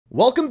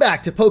Welcome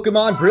back to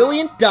Pokemon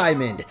Brilliant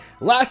Diamond.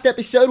 Last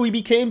episode we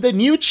became the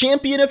new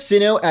champion of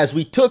Sinnoh as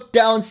we took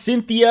down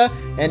Cynthia,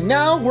 and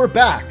now we're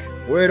back,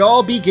 where it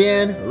all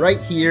began right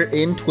here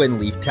in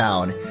Twinleaf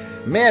Town.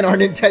 Man, our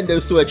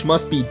Nintendo Switch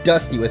must be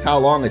dusty with how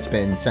long it's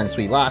been since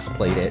we last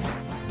played it.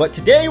 But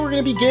today we're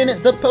going to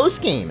begin the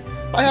post-game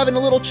by having a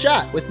little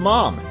chat with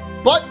Mom.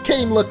 Butt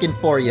came looking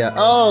for you.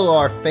 Oh,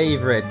 our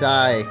favorite.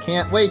 I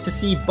can't wait to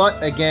see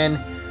Butt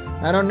again.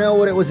 I don't know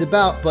what it was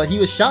about, but he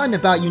was shouting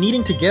about you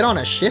needing to get on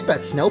a ship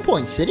at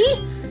Snowpoint City?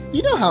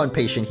 You know how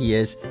impatient he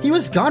is. He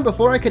was gone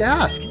before I could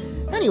ask.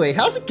 Anyway,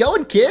 how's it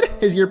going, kid?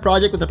 Is your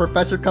project with the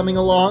professor coming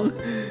along?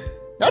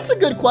 That's a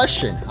good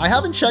question. I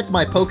haven't checked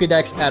my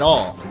Pokédex at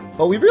all,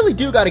 but we really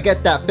do got to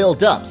get that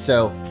filled up,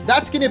 so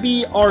that's going to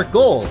be our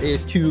goal,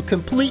 is to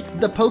complete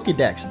the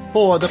Pokédex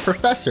for the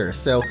professor.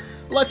 So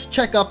let's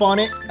check up on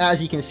it.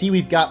 As you can see,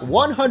 we've got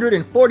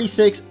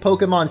 146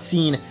 Pokemon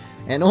seen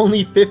and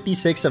only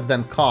 56 of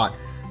them caught.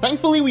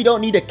 Thankfully, we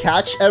don't need to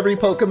catch every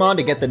Pokemon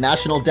to get the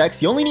national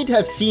dex. You only need to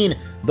have seen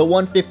the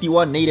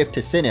 151 native to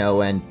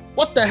Sinnoh, and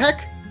what the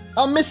heck?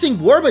 I'm missing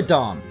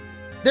Wormadam.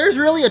 There's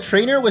really a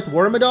trainer with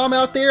Wormadam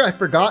out there I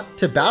forgot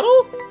to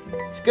battle?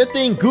 It's a good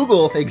thing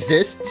Google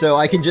exists, so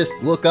I can just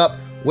look up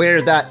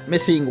where that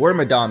missing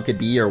Wormadam could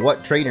be or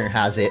what trainer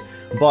has it.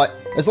 But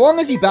as long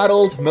as you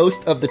battled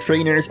most of the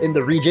trainers in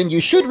the region, you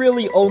should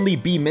really only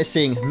be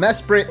missing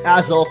Mesprit,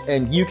 Azelf,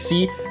 and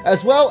Uxie,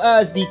 as well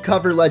as the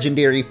cover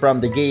legendary from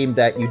the game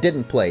that you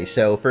didn't play.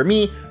 So for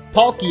me,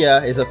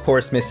 Palkia is of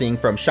course missing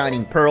from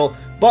Shining Pearl,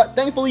 but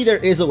thankfully there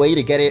is a way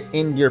to get it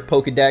in your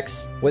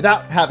Pokédex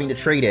without having to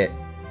trade it.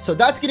 So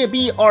that's going to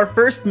be our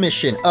first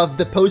mission of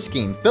the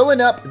post-game,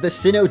 filling up the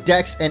Sinnoh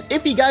Dex, and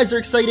if you guys are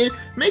excited,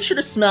 make sure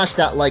to smash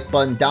that like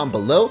button down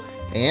below,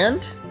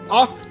 and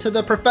off to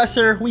the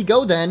professor we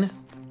go then.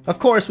 Of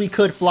course, we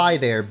could fly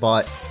there,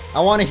 but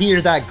I want to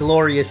hear that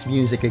glorious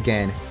music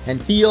again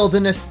and feel the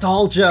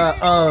nostalgia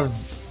of...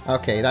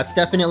 Okay, that's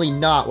definitely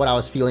not what I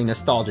was feeling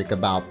nostalgic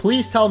about.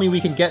 Please tell me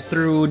we can get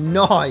through.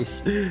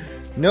 Nice.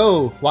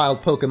 No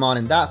wild Pokemon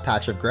in that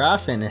patch of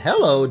grass. And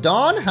hello,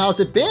 Dawn.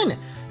 How's it been?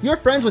 You're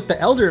friends with the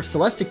Elder of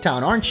Celestic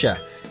Town, aren't you?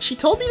 She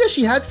told me that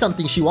she had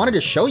something she wanted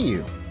to show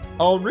you.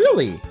 Oh,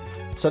 really?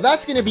 So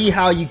that's going to be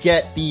how you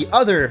get the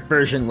other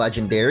version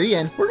legendary,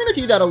 and we're going to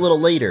do that a little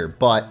later,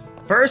 but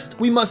first,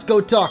 we must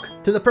go talk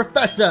to the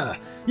professor.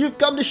 You've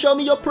come to show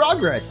me your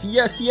progress.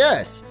 Yes,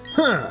 yes.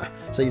 Huh.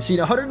 So you've seen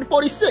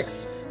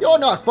 146. You're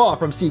not far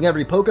from seeing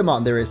every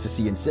Pokemon there is to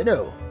see in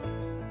Sinnoh.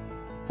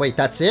 Wait,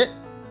 that's it?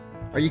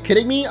 Are you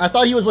kidding me? I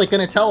thought he was like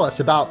going to tell us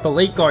about the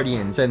Lake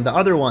Guardians and the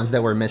other ones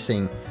that we're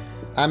missing.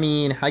 I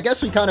mean, I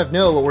guess we kind of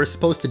know what we're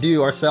supposed to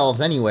do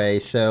ourselves anyway,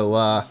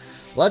 so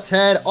let's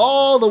head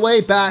all the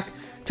way back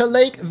to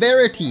Lake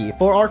Verity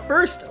for our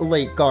first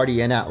Lake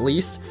Guardian at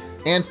least.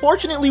 And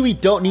fortunately, we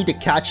don't need to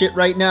catch it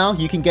right now.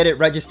 You can get it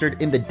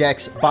registered in the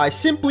Dex by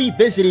simply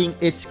visiting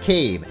its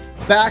cave,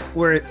 back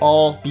where it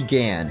all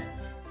began.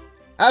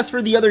 As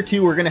for the other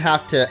two, we're going to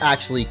have to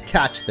actually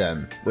catch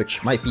them,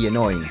 which might be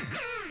annoying.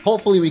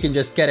 Hopefully we can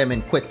just get them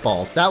in quick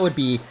balls. That would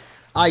be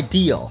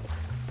ideal.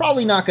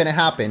 Probably not going to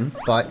happen,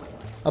 but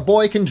a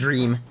boy can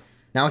dream.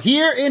 Now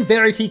here in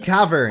Verity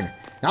Cavern,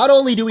 not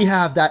only do we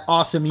have that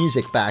awesome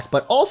music back,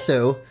 but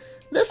also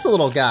this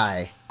little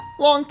guy.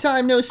 Long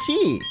time no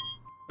see.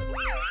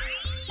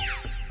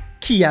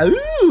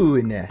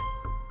 Kiaoon!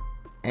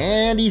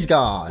 And he's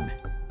gone.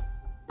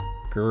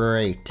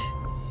 Great.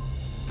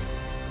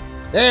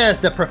 There's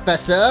the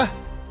professor.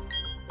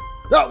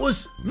 That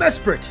was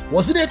Mesprit,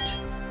 wasn't it?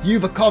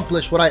 You've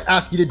accomplished what I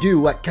asked you to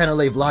do at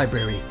Canalave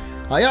Library.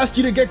 I asked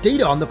you to get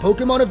data on the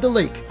Pokemon of the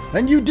lake,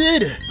 and you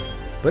did!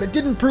 But it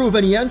didn't prove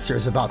any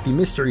answers about the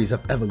mysteries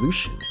of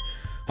evolution.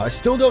 I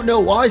still don't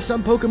know why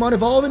some Pokemon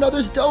evolve and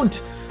others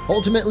don't.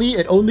 Ultimately,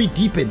 it only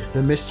deepened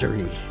the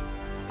mystery.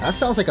 That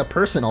sounds like a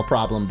personal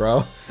problem,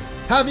 bro.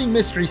 Having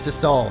mysteries to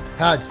solve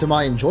adds to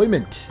my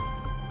enjoyment.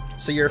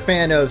 So you're a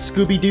fan of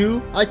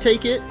Scooby-Doo, I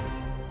take it?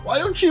 Why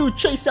don't you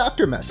chase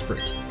after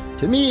Mesprit?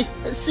 To me,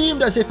 it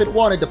seemed as if it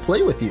wanted to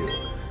play with you.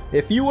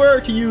 If you were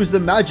to use the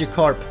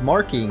Magikarp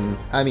marking,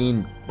 I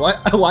mean,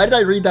 why did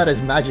I read that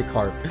as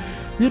Magikarp?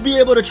 You'd be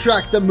able to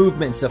track the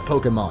movements of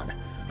Pokemon.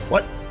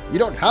 What? You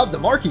don't have the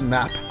marking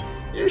map?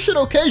 You should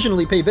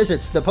occasionally pay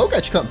visits to the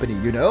Pokédex company,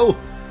 you know?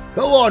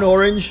 Go on,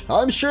 Orange.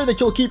 I'm sure that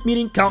you'll keep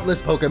meeting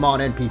countless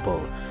Pokemon and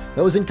people.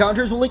 Those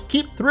encounters will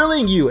keep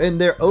thrilling you in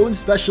their own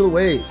special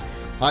ways.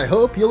 I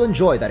hope you'll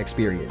enjoy that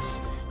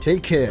experience.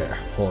 Take care,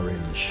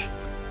 Orange.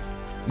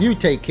 You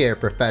take care,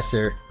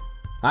 Professor.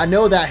 I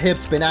know that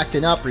hip's been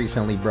acting up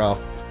recently, bro.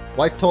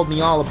 Wife told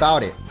me all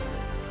about it.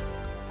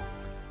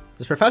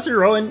 Does Professor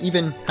Rowan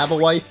even have a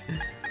wife?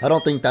 I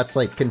don't think that's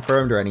like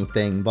confirmed or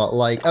anything, but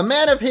like a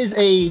man of his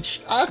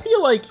age, I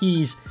feel like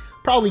he's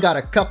probably got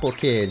a couple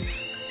kids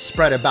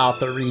spread about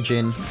the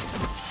region.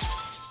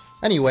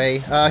 Anyway,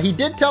 he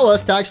did tell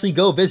us to actually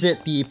go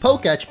visit the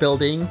Pokédex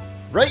building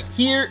right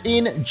here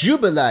in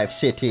Jubilife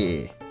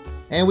City.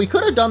 And we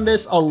could have done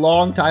this a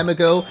long time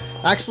ago.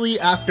 Actually,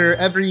 after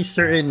every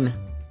certain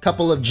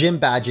couple of gym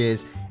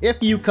badges, if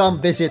you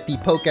come visit the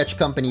Pokédex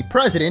Company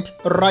president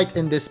right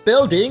in this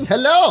building,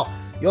 hello!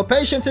 Your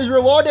patience is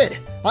rewarded!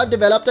 I've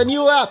developed a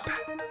new app!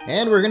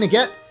 And we're gonna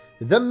get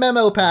the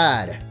memo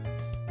pad.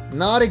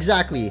 Not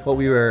exactly what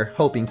we were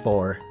hoping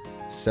for.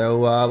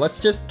 So let's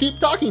just keep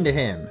talking to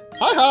him.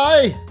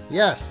 Hi!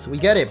 Yes, we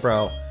get it,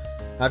 bro.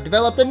 I've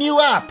developed a new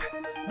app!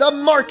 The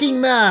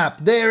marking map!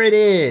 There it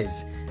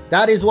is!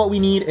 That is what we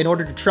need in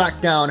order to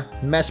track down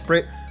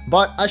Mesprit.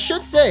 But I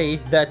should say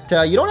that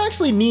you don't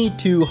actually need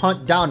to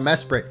hunt down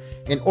Mesprit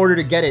in order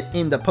to get it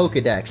in the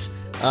Pokédex.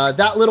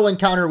 That little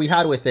encounter we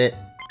had with it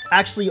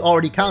actually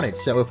already counted.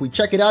 So if we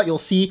check it out, you'll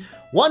see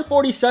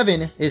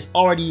 147 is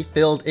already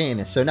filled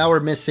in. So now we're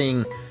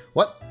missing,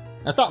 what?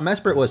 I thought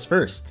Mesprit was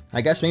first.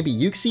 I guess maybe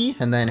Uxie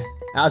and then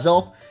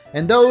Azelf.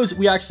 And those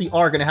we actually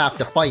are going to have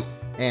to fight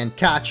and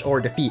catch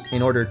or defeat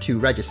in order to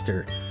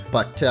register.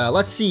 But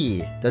let's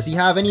see. Does he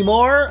have any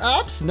more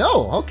apps?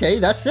 No. Okay,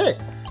 that's it.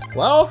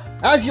 Well,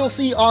 as you'll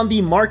see on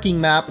the marking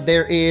map,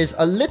 there is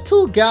a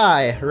little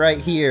guy right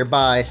here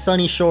by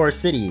Sunny Shore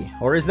City.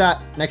 Or is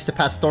that next to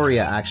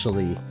Pastoria,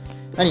 actually?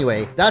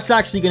 Anyway, that's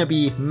actually going to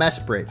be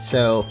Mesprit.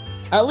 So,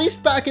 at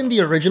least back in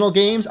the original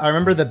games, I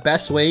remember the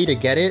best way to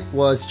get it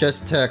was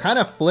just to kind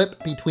of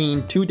flip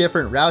between two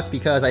different routes,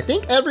 because I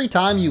think every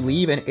time you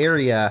leave an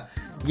area,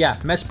 yeah,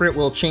 Mesprit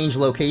will change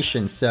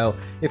locations. So,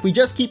 if we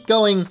just keep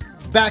going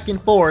back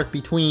and forth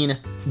between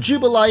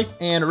Jubilife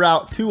and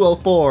Route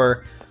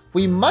 204,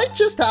 we might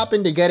just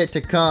happen to get it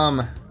to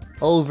come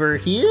over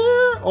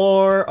here,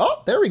 or,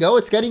 oh, there we go.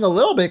 It's getting a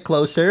little bit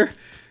closer.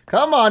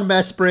 Come on,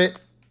 Mesprit.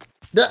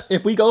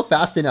 If we go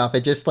fast enough,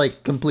 it just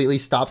like completely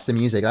stops the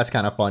music. That's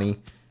kind of funny.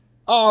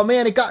 Oh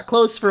man, it got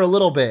close for a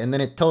little bit and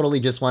then it totally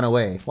just went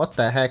away. What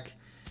the heck?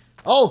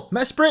 Oh,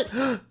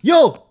 Mesprit.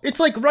 Yo, it's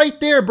like right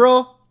there,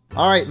 bro.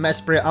 All right,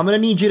 Mesprit, I'm gonna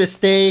need you to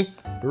stay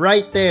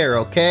right there,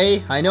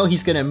 okay? I know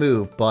he's gonna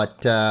move,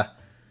 but,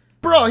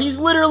 bro, he's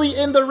literally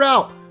in the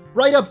route.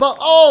 Right above.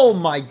 Oh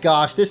my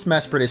gosh, this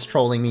Mesprit is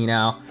trolling me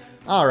now.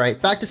 All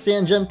right, back to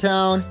Sand Gem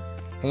Town.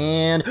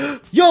 And,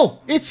 yo,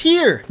 it's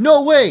here.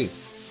 No way.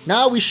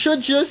 Now we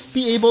should just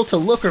be able to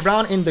look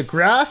around in the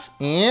grass,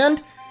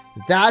 and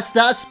that's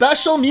that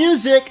special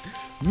music.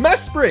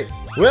 Mesprit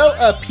will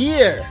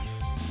appear.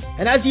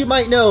 And as you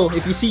might know,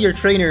 if you see your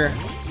trainer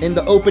in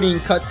the opening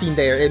cutscene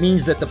there, it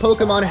means that the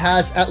Pokemon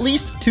has at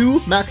least 2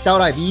 maxed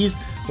out IVs,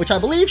 which I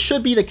believe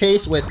should be the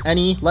case with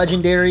any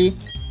legendary.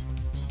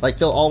 Like,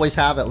 they'll always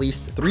have at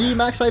least 3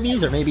 max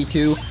IVs, or maybe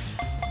 2.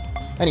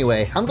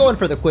 Anyway, I'm going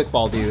for the Quick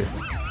Ball, dude.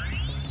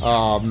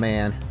 Oh,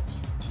 man.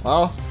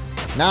 Well,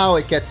 now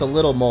it gets a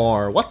little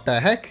more. What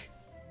the heck?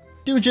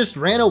 Dude just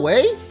ran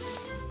away?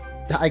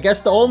 I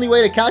guess the only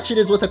way to catch it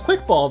is with a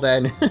Quick Ball,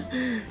 then.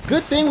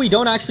 Good thing we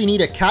don't actually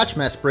need to catch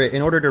Mesprit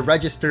in order to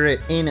register it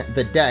in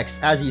the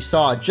DEX. As you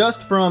saw,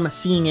 just from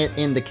seeing it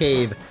in the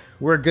cave,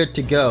 we're good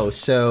to go.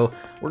 So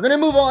we're gonna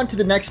move on to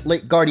the next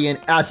Lake Guardian,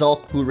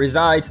 Azelf, who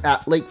resides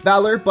at Lake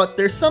Valor, but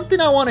there's something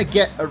I want to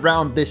get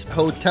around this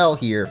hotel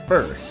here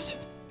first.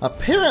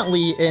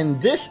 Apparently in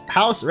this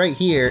house right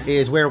here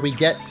is where we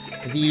get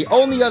the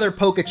only other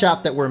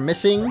Pokechap that we're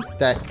missing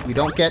that you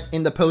don't get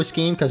in the post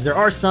game, because there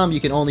are some you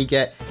can only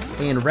get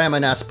in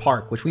Ramanas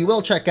Park, which we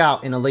will check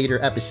out in a later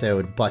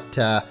episode. But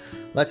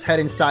let's head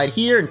inside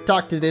here and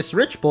talk to this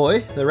rich boy.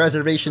 The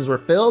reservations were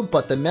filled,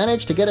 but they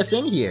managed to get us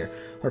in here.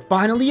 We're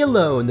finally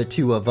alone, the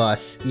 2 of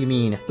us. You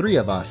mean 3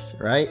 of us,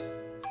 right?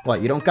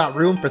 What, you don't got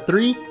room for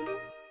 3?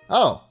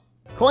 Oh,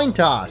 coin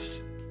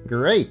toss.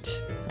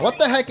 Great. What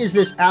the heck is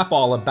this app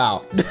all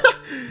about?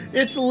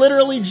 It's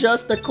literally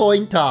just a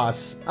coin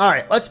toss. All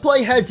right, let's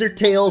play heads or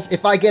tails.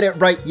 If I get it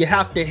right, you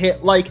have to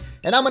hit like,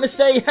 and I'm gonna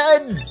say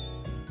heads.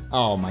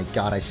 Oh my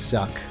god, I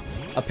suck.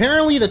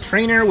 Apparently the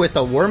trainer with a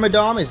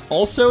Wormadam is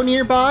also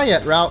nearby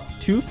at Route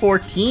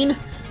 214.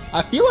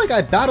 I feel like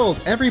I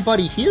battled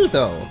everybody here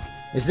though.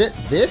 Is it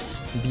this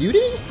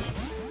beauty?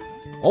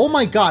 Oh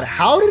my god,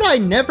 how did I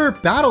never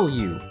battle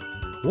you?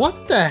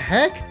 What the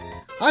heck?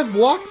 I've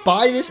walked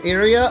by this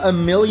area a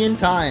million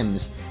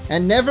times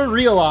and never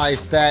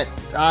realized that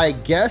I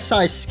guess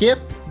I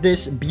skipped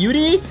this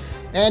beauty,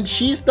 and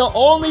she's the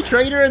only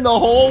trainer in the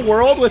whole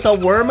world with a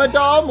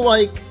Wormadam?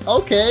 Like,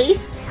 okay.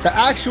 The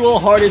actual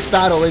hardest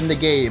battle in the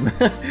game.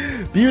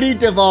 Beauty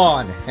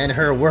Devon and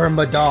her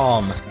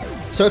Wormadam.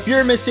 So if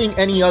you're missing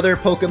any other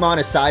Pokemon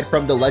aside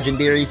from the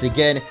legendaries,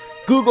 again,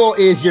 Google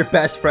is your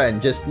best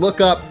friend. Just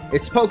look up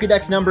its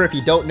Pokédex number if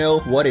you don't know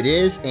what it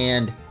is,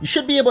 and you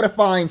should be able to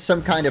find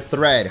some kind of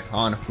thread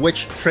on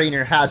which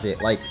trainer has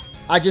it. Like,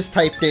 I just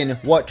typed in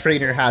what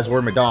trainer has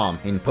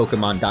Wormadam in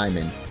Pokemon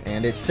Diamond,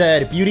 and it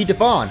said Beauty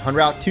Devon on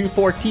Route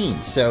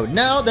 214. So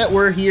now that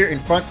we're here in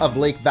front of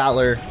Lake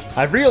Valor,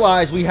 I've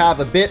realized we have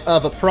a bit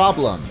of a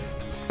problem.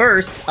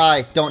 First,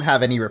 I don't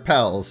have any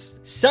repels.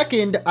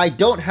 Second, I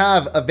don't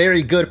have a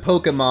very good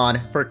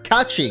Pokemon for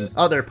catching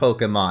other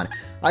Pokemon.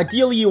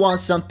 Ideally, you want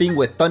something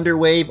with Thunder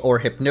Wave or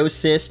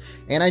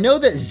Hypnosis, and I know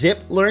that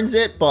Zip learns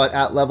it, but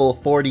at level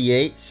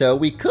 48, so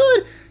we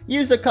could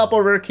use a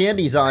couple rare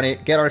candies on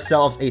it, get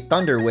ourselves a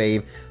Thunder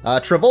Wave.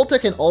 Travolta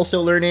can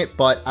also learn it,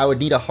 but I would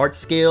need a Heart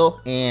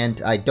Scale,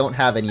 and I don't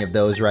have any of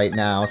those right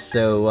now,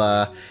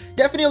 so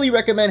definitely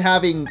recommend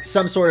having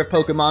some sort of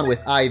Pokemon with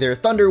either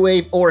Thunder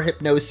Wave or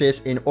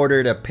Hypnosis in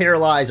order to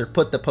paralyze or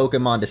put the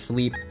Pokemon to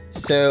sleep.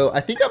 So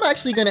I think I'm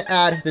actually going to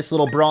add this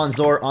little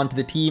Bronzor onto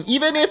the team,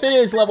 even if it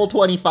is level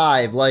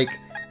 25. Like,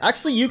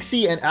 actually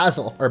Uxie and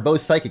Azelf are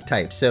both Psychic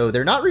types, so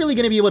they're not really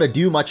going to be able to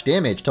do much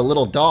damage to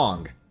Little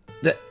Dong.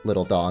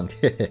 Little Dong.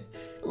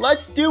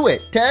 Let's do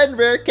it! 10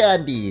 rare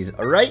candies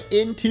right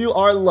into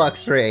our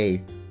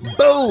Luxray.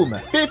 Boom!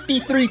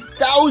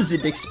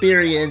 53,000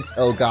 experience.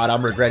 Oh god,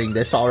 I'm regretting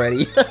this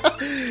already.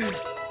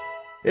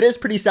 It is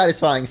pretty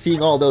satisfying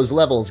seeing all those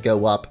levels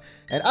go up.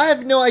 And I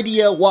have no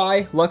idea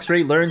why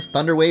Luxray learns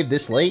Thunder Wave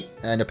this late,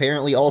 and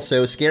apparently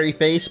also Scary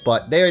Face,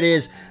 but there it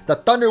is. The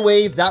Thunder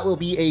Wave, that will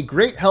be a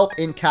great help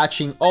in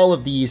catching all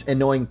of these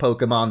annoying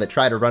Pokemon that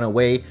try to run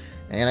away,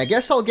 and I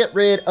guess I'll get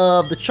rid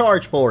of the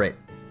charge for it.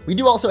 We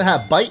do also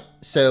have Bite,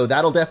 so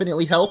that'll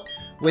definitely help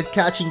with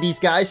catching these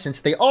guys since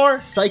they are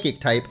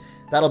Psychic type.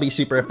 That'll be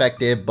super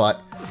effective,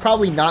 but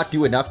probably not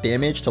do enough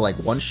damage to like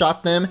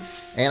one-shot them.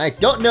 And I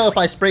don't know if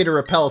I sprayed a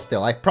Repel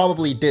still. I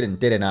probably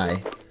didn't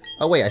I?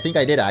 Oh wait, I think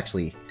I did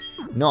actually.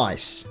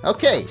 Nice.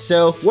 Okay,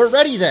 so we're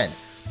ready then.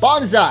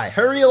 Bonsai,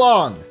 hurry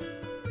along.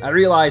 I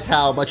realize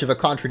how much of a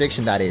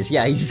contradiction that is.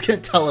 Yeah, he's just gonna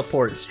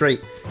teleport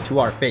straight to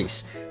our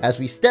face as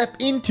we step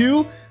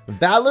into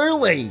Valor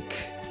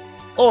Lake.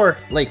 Or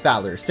Lake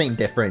Valor, same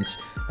difference.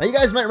 Now you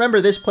guys might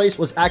remember this place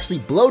was actually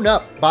blown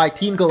up by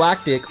Team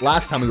Galactic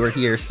last time we were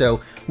here,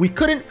 so we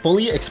couldn't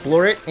fully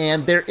explore it,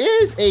 and there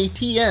is a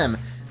TM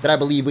that I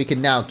believe we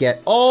can now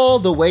get all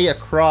the way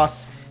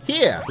across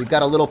here. We've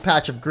got a little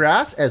patch of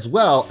grass as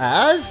well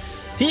as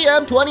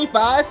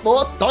TM25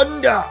 for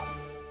Thunder.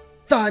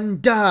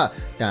 Thunder!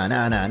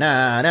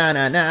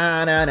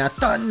 Na-na-na-na-na-na-na-na,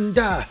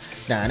 Thunder!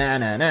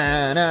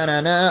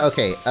 Na-na-na-na-na-na-na.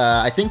 Okay,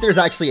 I think there's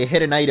actually a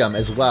hidden item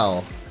as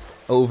well.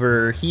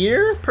 Over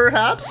here,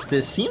 perhaps?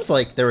 This seems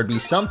like there would be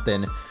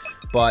something,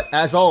 but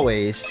as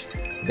always,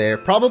 there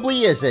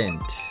probably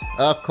isn't.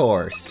 Of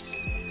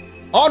course.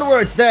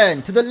 Onwards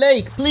then, to the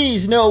lake,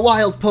 please no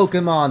wild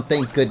Pokemon,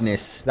 thank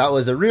goodness. That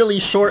was a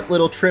really short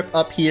little trip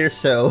up here,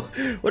 so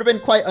would have been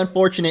quite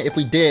unfortunate if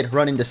we did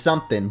run into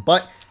something.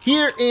 But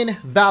here in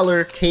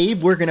Valor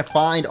Cave, we're gonna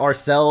find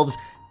ourselves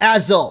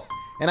Azelf.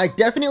 And I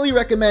definitely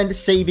recommend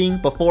saving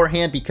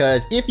beforehand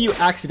because if you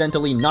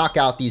accidentally knock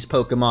out these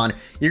Pokemon,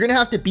 you're gonna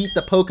have to beat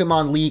the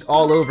Pokemon League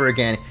all over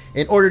again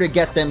in order to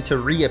get them to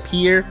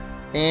reappear.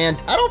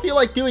 And I don't feel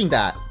like doing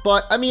that.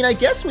 But I mean, I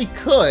guess we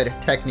could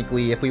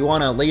technically if we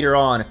wanna later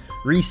on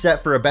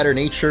reset for a better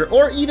nature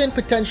or even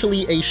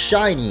potentially a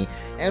shiny.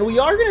 And we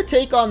are gonna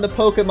take on the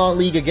Pokemon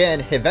League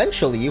again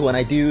eventually when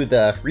I do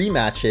the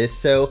rematches.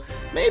 So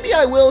maybe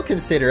I will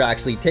consider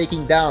actually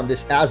taking down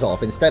this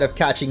Azelf instead of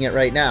catching it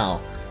right now.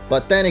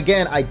 But then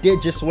again, I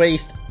did just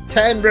waste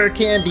 10 rare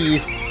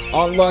candies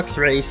on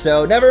Luxray,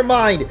 so never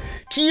mind.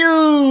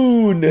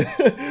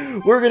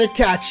 Kyun! We're gonna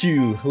catch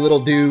you,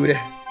 little dude.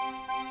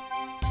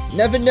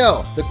 Never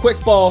know, the Quick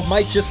Ball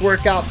might just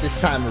work out this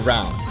time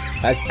around,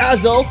 as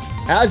Azelf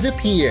has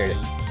appeared.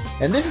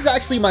 And this is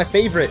actually my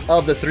favorite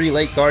of the 3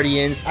 Lake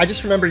Guardians. I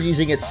just remember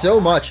using it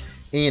so much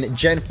in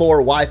Gen 4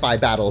 Wi-Fi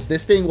battles.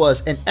 This thing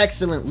was an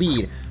excellent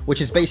lead,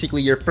 which is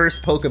basically your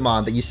first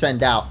Pokemon that you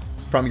send out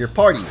from your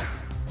party.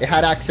 It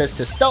had access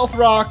to Stealth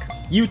Rock,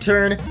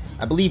 U-Turn,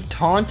 I believe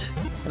Taunt,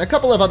 and a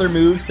couple of other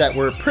moves that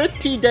were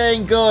pretty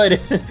dang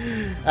good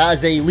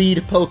as a lead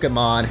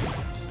Pokemon.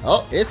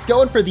 Oh, it's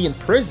going for the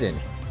Imprison,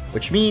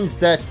 which means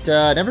that,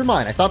 never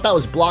mind, I thought that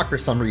was Block for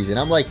some reason.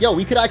 I'm like, yo,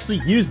 we could actually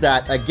use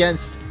that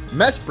against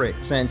Mesprit,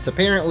 since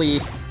apparently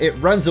it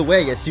runs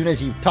away as soon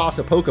as you toss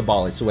a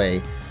Pokeball its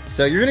way.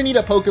 So you're gonna need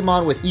a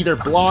Pokemon with either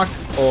Block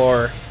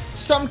or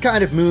some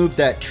kind of move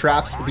that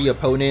traps the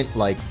opponent,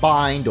 like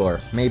Bind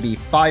or maybe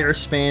Fire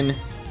Spin.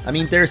 I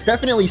mean, there's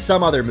definitely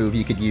some other move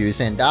you could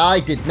use, and I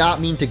did not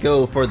mean to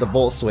go for the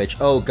Volt Switch.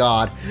 Oh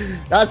god,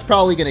 that's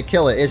probably gonna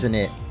kill it, isn't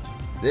it?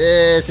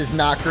 This is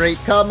not great,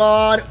 come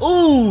on!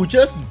 Ooh,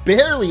 just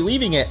barely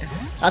leaving it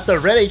at the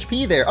red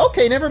HP there.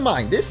 Okay, never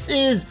mind, this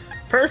is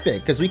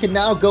perfect, because we can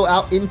now go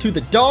out into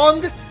the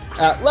Dong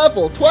at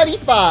level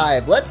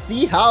 25. Let's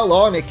see how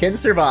long it can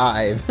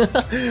survive.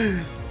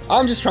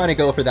 I'm just trying to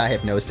go for that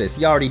Hypnosis.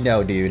 You already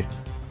know, dude.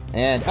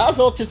 And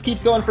Azelf just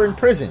keeps going for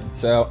Imprison.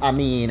 So, I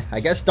mean, I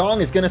guess Dong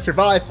is going to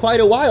survive quite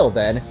a while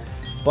then.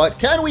 But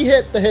can we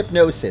hit the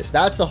Hypnosis?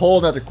 That's a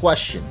whole nother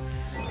question.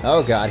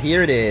 Oh god,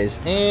 here it is.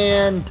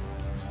 And,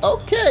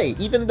 okay,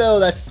 even though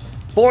that's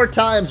 4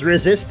 times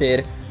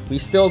resisted, we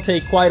still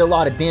take quite a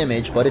lot of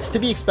damage, but it's to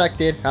be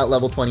expected at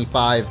level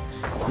 25.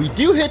 We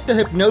do hit the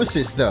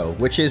Hypnosis though,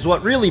 which is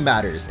what really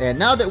matters. And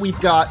now that we've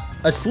got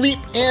asleep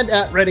and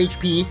at red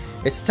HP,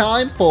 it's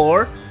time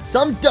for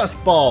some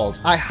Dusk Balls.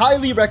 I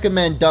highly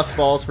recommend Dusk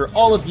Balls for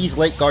all of these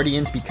Lake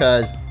Guardians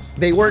because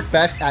they work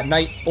best at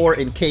night or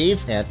in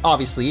caves, and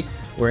obviously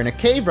we're in a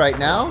cave right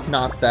now.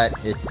 Not that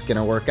it's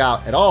gonna work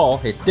out at all.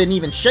 It didn't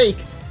even shake.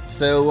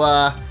 So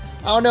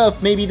I don't know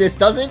if maybe this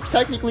doesn't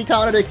technically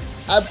count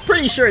as I'm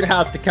pretty sure it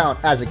has to count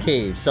as a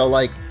cave. So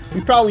like,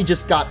 we probably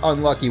just got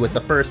unlucky with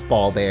the first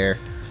ball there.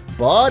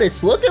 But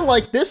it's looking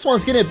like this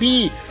one's gonna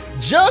be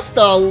just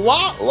a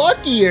lot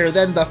luckier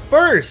than the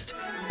first.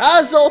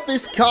 Azelf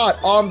is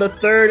caught on the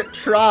third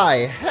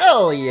try.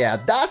 Hell yeah,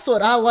 that's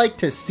what I like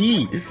to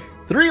see.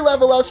 3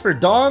 level ups for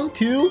Dong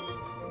too.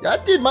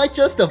 That dude might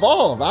just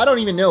evolve. I don't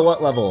even know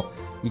what level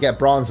you get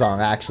Bronzong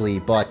actually,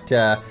 but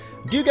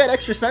do get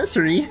extra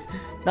sensory.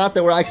 Not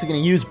that we're actually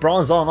going to use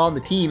Bronzong on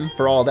the team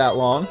for all that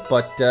long,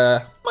 but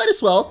might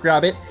as well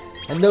grab it.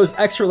 And those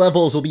extra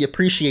levels will be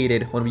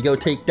appreciated when we go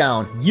take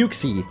down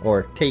Uxie,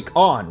 or take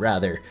on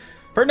rather.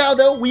 For now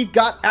though, we've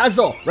got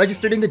Azelf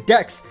registered in the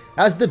DEX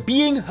as the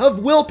being of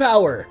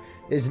willpower,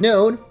 is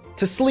known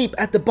to sleep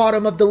at the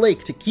bottom of the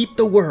lake to keep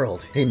the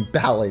world in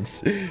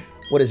balance.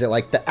 What is it,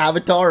 like the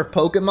avatar of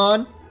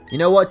Pokemon? You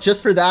know what,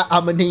 just for that,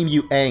 I'm gonna name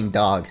you Aang,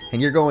 dog,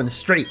 and you're going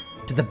straight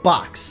to the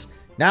box.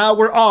 Now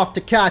we're off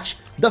to catch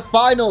the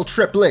final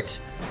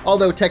triplet,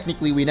 although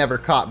technically we never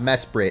caught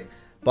Mesprit.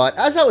 But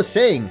as I was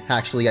saying,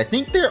 actually, I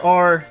think there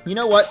are, you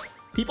know what,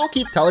 people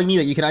keep telling me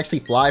that you can actually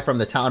fly from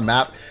the town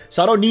map,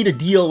 so I don't need to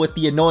deal with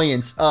the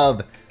annoyance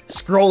of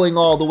scrolling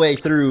all the way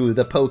through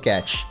the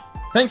Pokédex.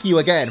 Thank you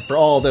again for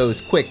all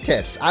those quick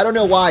tips. I don't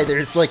know why,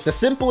 there's like the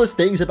simplest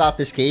things about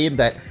this game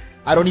that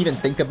I don't even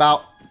think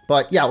about.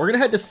 But yeah, we're gonna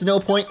head to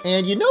Sinnoh Point,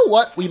 and you know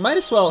what? We might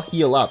as well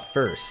heal up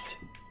first.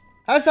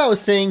 As I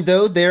was saying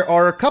though, there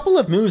are a couple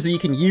of moves that you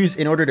can use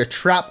in order to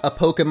trap a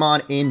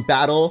Pokemon in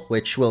battle,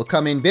 which will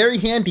come in very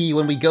handy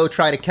when we go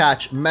try to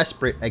catch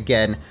Mesprit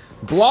again.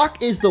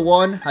 Block is the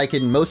one I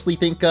can mostly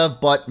think of,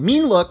 but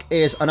Mean Look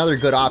is another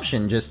good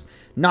option, just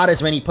not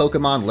as many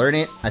Pokemon learn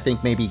it. I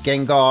think maybe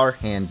Gengar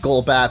and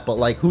Golbat, but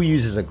like, who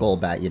uses a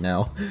Golbat, you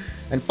know?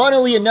 And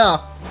funnily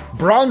enough,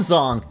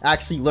 Bronzong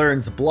actually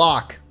learns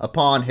Block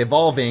upon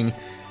evolving.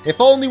 If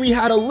only we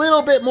had a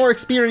little bit more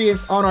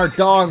experience on our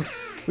Dong,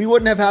 we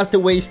wouldn't have had to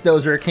waste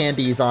those rare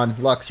candies on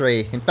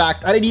Luxray. In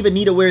fact, I didn't even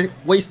need to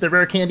waste the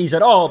rare candies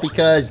at all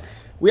because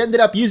we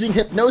ended up using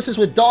Hypnosis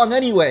with Dong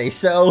anyway,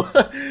 so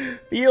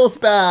feels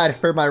bad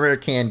for my rare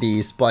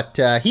candies. But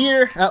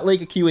here at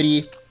Lake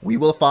Acuity, we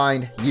will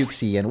find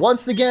Uxie. And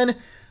once again,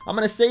 I'm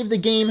going to save the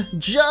game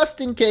just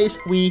in case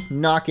we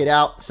knock it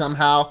out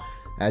somehow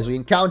as we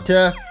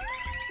encounter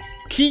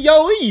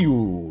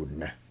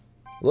Kyoyun.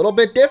 A little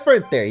bit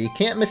different there. You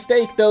can't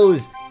mistake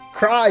those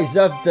cries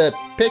of the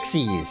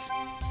pixies.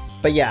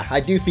 But yeah, I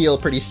do feel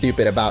pretty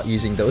stupid about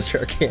using those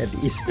rare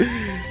candies.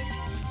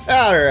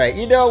 Alright,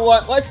 you know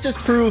what? Let's just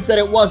prove that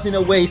it wasn't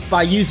a waste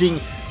by using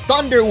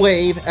Thunder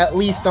Wave, at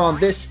least on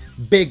this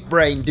big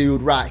brain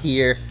dude right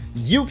here,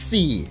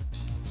 Uxie.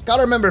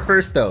 Gotta remember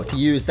first though, to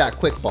use that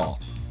Quick Ball.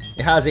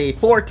 It has a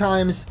 4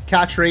 times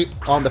catch rate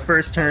on the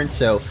first turn,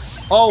 so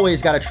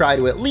always gotta try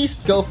to at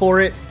least go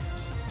for it.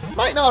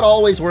 Might not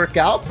always work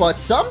out, but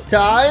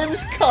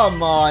sometimes,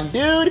 come on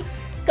dude,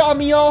 got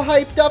me all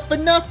hyped up for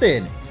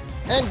nothing.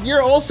 And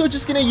you're also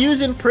just gonna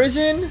use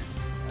Imprison?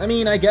 I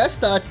mean, I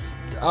guess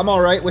I'm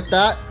alright with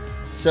that.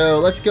 So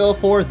let's go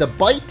for the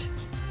Bite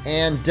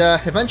and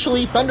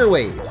eventually Thunder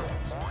Wave.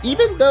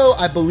 Even though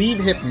I believe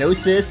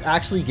Hypnosis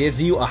actually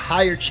gives you a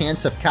higher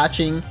chance of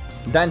catching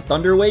than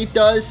Thunder Wave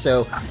does,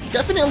 so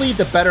definitely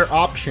the better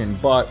option,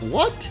 but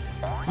what?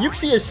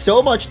 Uxie is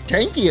so much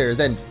tankier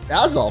than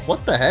Azelf,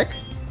 what the heck?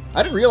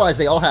 I didn't realize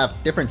they all have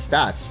different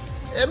stats.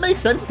 It makes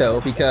sense though,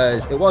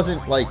 because it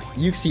wasn't like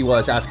Uxie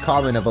was as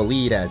common of a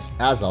lead as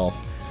Azelf.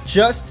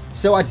 Just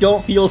so I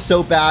don't feel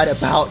so bad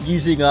about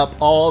using up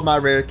all my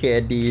rare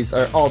candies,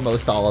 or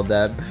almost all of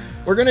them,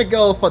 we're gonna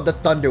go for the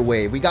Thunder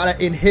Wave. We gotta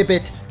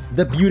inhibit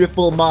the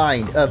beautiful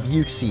mind of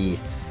Uxie.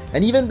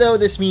 And even though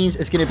this means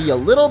it's gonna be a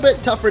little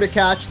bit tougher to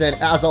catch than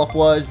Azelf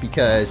was,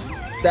 because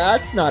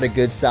that's not a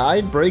good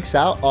sign, breaks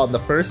out on the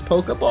first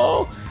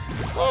Pokeball.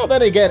 Well,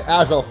 then again,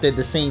 Azelf did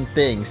the same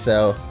thing,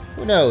 so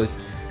who knows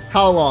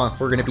how long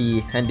we're gonna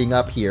be ending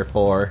up here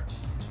for.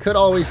 Could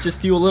always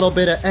just do a little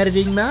bit of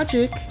editing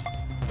magic.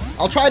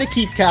 I'll try to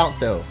keep count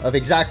though of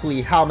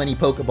exactly how many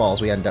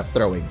Pokeballs we end up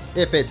throwing,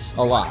 if it's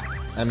a lot.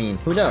 I mean,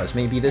 who knows,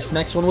 maybe this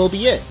next one will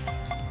be it.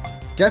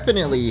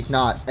 Definitely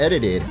not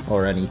edited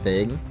or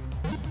anything.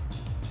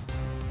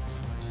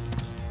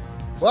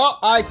 Well,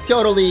 I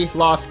totally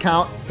lost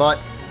count, but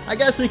I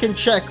guess we can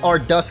check our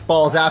Dusk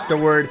Balls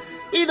afterward.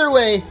 Either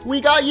way,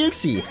 we got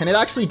Uxie, and it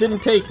actually didn't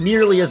take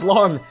nearly as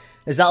long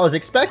as I was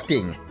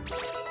expecting.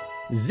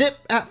 Zip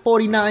at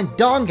 49,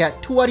 Dong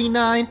at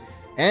 29,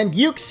 and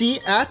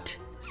Uxie at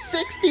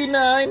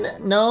 69.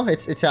 No,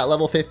 it's at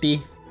level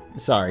 50.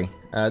 Sorry.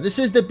 This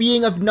is the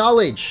being of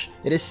knowledge.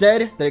 It is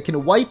said that it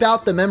can wipe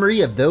out the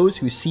memory of those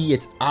who see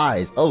its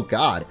eyes. Oh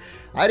god,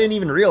 I didn't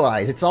even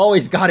realize it's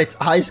always got its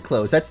eyes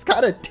closed. That's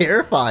kind of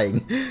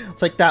terrifying.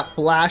 It's like that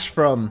flash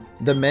from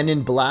the Men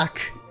in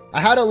Black.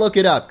 I had to look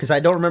it up because I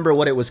don't remember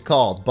what it was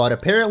called, but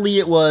apparently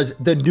it was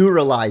the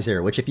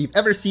Neuralizer, which if you've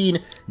ever seen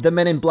the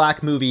Men in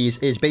Black movies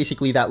is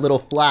basically that little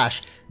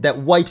flash that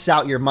wipes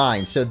out your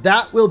mind. So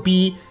that will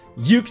be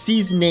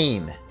Uxie's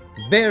name.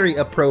 Very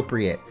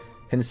appropriate.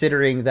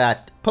 considering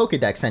that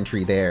Pokédex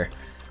entry there.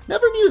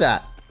 Never knew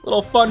that.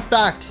 Little fun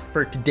fact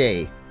for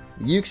today.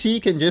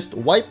 Uxie can just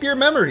wipe your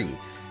memory.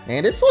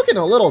 And it's looking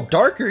a little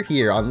darker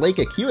here on Lake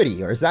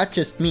Acuity, or is that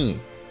just me?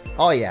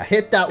 Oh yeah,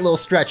 hit that little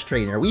stretch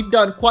trainer. We've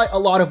done quite a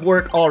lot of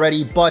work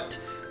already, but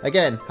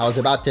again, I was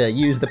about to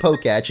use the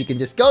Poké. You can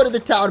just go to the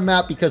town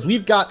map because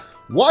we've got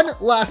one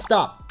last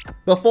stop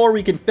before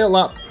we can fill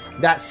up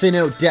that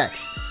Sinnoh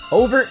DEX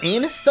over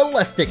in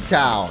Celestic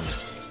Town.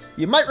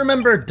 You might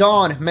remember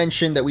Dawn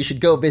mentioned that we should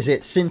go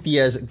visit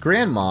Cynthia's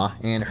grandma,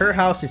 and her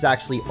house is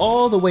actually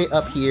all the way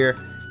up here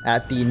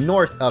at the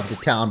north of the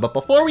town. But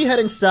before we head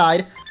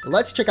inside,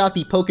 let's check out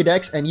the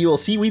Pokédex, and you will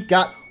see we've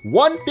got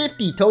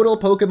 150 total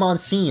Pokemon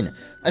seen.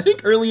 I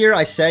think earlier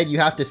I said you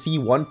have to see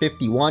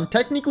 151.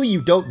 Technically,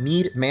 you don't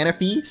need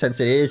Manaphy since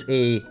it is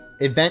a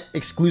event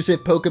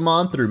exclusive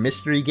Pokemon through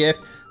Mystery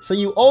Gift. So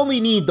you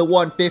only need the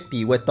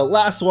 150, with the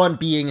last one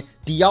being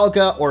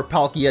Dialga or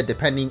Palkia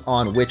depending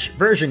on which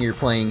version you're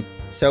playing.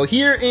 So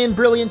here in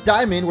Brilliant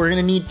Diamond, we're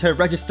gonna need to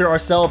register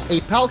ourselves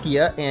a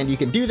Palkia, and you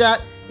can do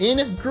that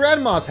in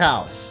Grandma's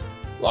house.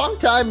 Long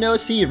time no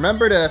see,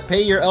 remember to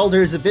pay your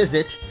elders a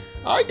visit.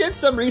 I did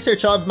some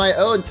research on my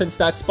own since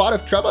that spot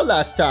of trouble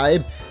last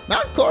time.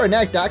 Mount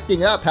Coronet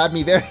acting up had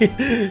me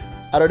very...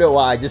 I don't know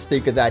why, I just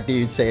think of that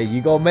dude saying,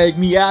 "You gonna make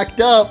me act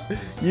up.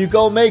 You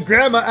gonna make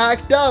Grandma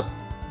act up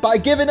by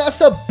giving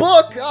us a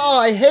book." Oh,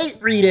 I hate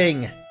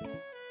reading.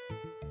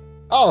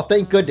 Oh,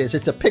 thank goodness,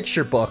 it's a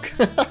picture book.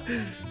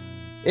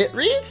 It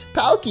reads,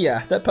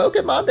 Palkia, the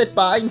Pokemon that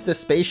binds the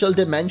spatial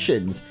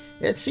dimensions.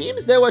 It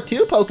seems there were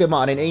two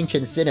Pokemon in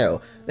ancient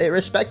Sinnoh. They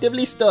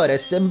respectively stood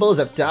as symbols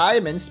of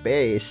time and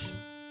space.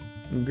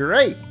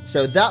 Great,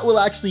 so that will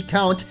actually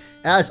count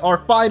as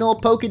our final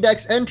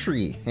Pokédex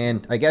entry.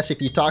 And I guess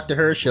if you talk to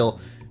her, she'll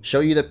show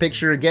you the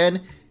picture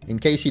again, in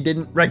case you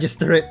didn't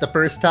register it the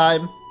first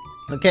time.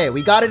 Okay,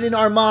 we got it in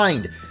our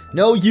mind.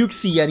 No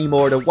Uxie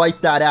anymore to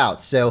wipe that out.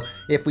 So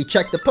if we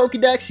check the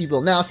Pokédex, you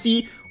will now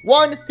see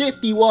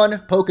 151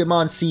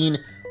 Pokemon seen,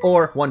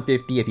 or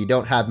 150 if you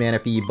don't have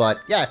Manaphy. But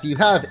yeah, if you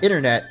have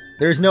internet,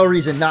 there's no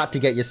reason not to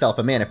get yourself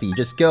a Manaphy.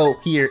 Just go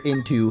here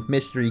into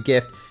Mystery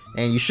Gift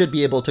and you should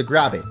be able to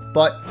grab it.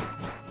 But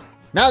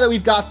now that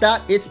we've got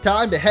that, it's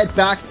time to head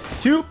back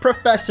to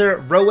Professor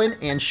Rowan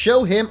and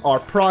show him our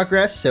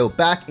progress. So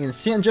back in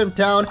Sinnoh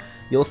Town,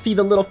 you'll see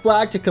the little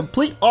flag to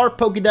complete our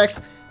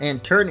Pokédex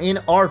and turn in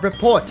our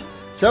report.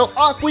 So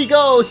off we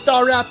go,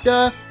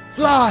 Staraptor!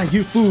 Fly,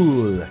 you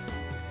fool!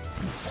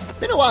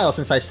 Been a while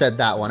since I said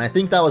that one. I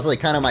think that was like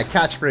kind of my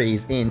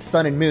catchphrase in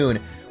Sun and Moon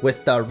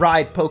with the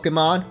ride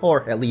Pokemon,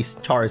 or at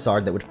least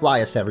Charizard that would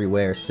fly us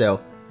everywhere. So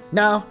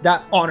now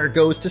that honor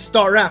goes to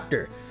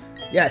Staraptor.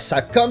 Yes,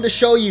 I've come to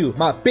show you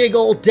my big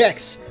old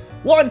Dex.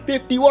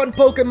 151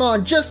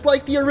 Pokemon, just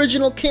like the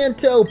original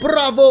Kanto.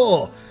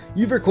 Bravo!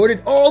 You've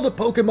recorded all the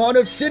Pokemon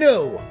of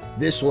Sinnoh.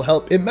 This will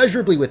help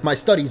immeasurably with my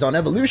studies on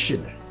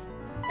evolution.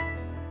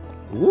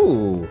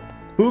 Ooh,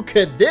 who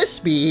could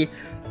this be?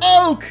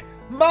 Oak!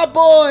 My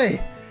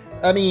boy!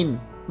 I mean,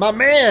 my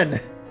man!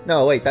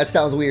 No, wait, that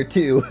sounds weird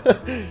too.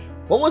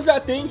 What was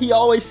that thing he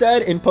always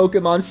said in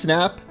Pokemon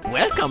Snap?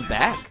 Welcome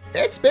back.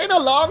 It's been a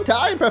long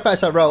time,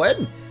 Professor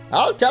Rowan.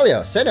 I'll tell you,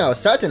 Sinnoh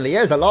certainly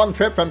is a long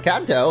trip from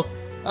Kanto.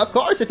 Of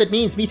course, if it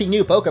means meeting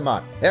new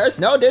Pokemon. There's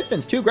no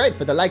distance too great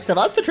for the likes of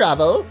us to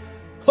travel.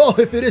 Oh,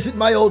 if it isn't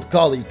my old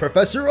colleague,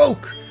 Professor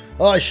Oak.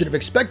 I should have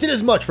expected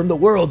as much from the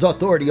world's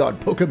authority on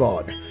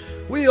Pokemon.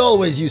 We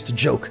always used to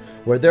joke,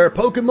 where there are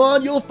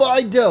Pokemon, you'll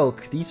find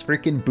Oak. These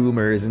freaking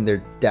boomers and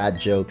their dad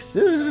jokes.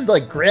 This is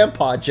like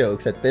grandpa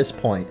jokes at this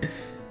point.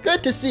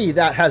 Good to see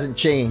that hasn't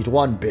changed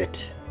one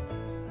bit.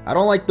 I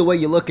don't like the way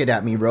you're looking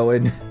at me,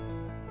 Rowan.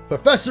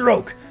 Professor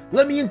Oak,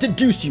 let me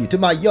introduce you to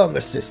my young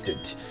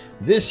assistant.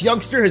 This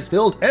youngster has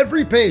filled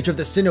every page of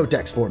the Sinnoh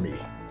Dex for me.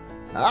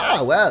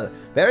 Ah, well,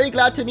 very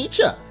glad to meet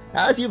you.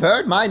 As you've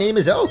heard, my name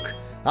is Oak.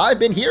 I've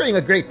been hearing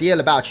a great deal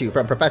about you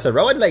from Professor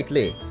Rowan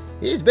lately.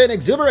 He's been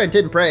exuberant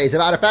in praise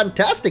about a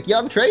fantastic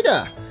young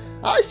trainer.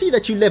 I see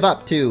that you live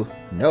up to,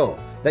 no,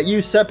 that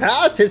you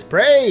surpassed his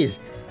praise.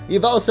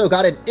 You've also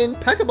got an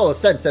impeccable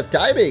sense of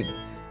timing.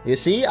 You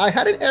see, I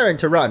had an errand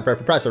to run for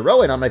Professor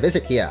Rowan on my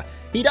visit here.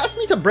 He'd asked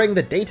me to bring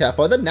the data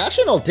for the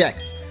National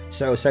Dex.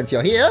 So since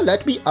you're here,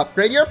 let me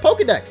upgrade your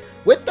Pokédex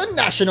with the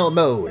National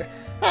Mode.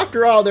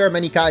 After all, there are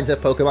many kinds of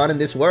Pokemon in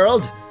this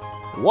world.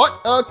 What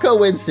a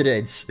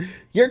coincidence.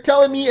 You're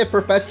telling me if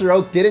Professor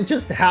Oak didn't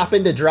just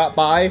happen to drop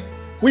by,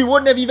 we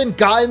wouldn't have even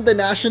gotten the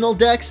National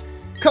Dex?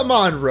 Come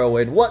on,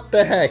 Rowan, what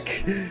the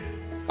heck?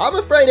 I'm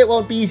afraid it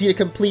won't be easy to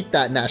complete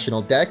that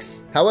National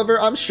Dex.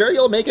 However, I'm sure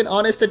you'll make an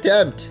honest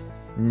attempt.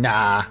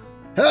 Nah,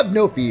 have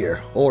no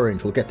fear.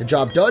 Orange will get the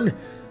job done.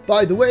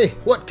 By the way,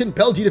 what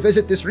compelled you to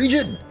visit this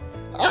region?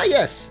 Ah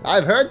yes,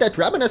 I've heard that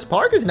Ravenous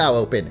Park is now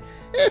open.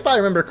 If I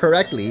remember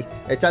correctly,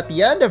 it's at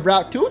the end of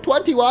Route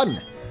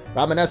 221.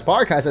 Ravenous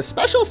Park has a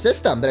special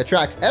system that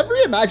attracts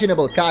every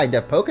imaginable kind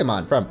of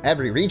Pokemon from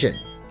every region.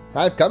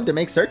 I've come to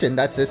make certain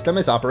that system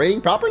is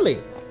operating properly.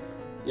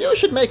 You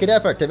should make an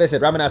effort to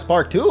visit Ravenous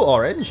Park too,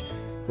 Orange.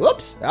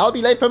 Whoops, I'll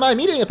be late for my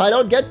meeting if I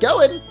don't get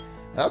going.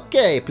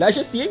 Okay,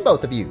 pleasure seeing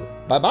both of you.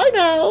 Bye-bye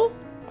now.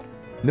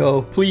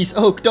 No, please,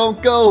 Oak,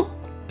 don't go.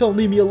 Don't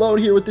leave me alone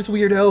here with this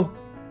weirdo.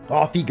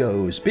 Off he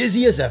goes,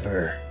 busy as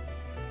ever.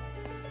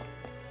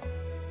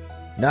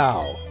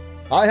 Now,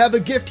 I have a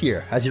gift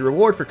here as a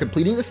reward for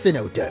completing the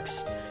Sinnoh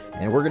DEX.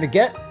 And we're gonna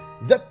get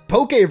the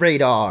Poké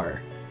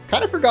Radar.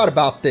 Kind of forgot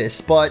about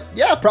this, but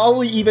yeah,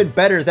 probably even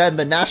better than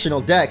the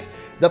National DEX.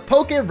 The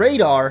Poké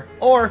Radar,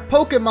 or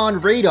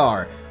Pokemon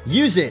Radar.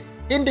 Use it.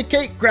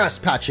 Indicate grass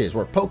patches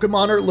where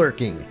Pokemon are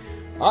lurking.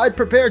 I'd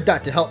prepared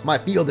that to help my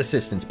field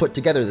assistants put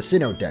together the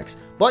Sinnoh DEX,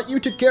 but you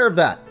took care of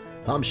that.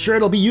 I'm sure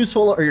it'll be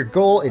useful for your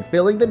goal in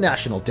filling the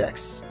National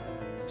DEX.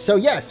 So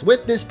yes,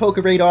 with this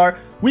Poké Radar,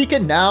 we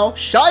can now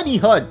shiny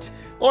hunt,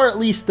 or at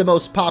least the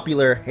most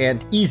popular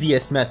and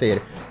easiest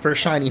method for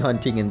shiny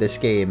hunting in this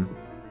game.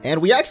 And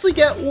we actually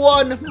get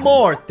one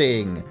more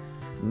thing.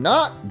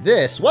 Not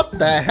this. What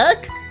the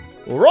heck?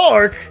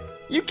 Rourke,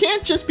 you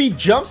can't just be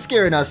jump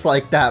scaring us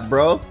like that,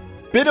 bro.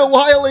 Been a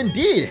while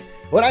indeed.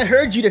 When I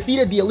heard you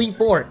defeated the Elite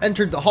Four and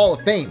entered the Hall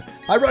of Fame,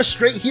 I rushed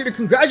straight here to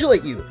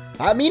congratulate you.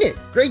 I mean it.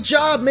 Great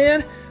job,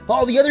 man.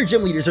 All the other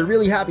gym leaders are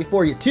really happy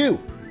for you too.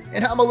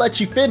 And I'm gonna let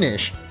you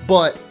finish,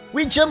 but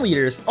we gym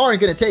leaders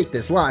aren't gonna take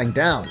this lying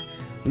down.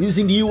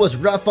 Losing to you was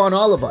rough on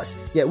all of us,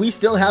 yet we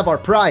still have our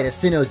pride as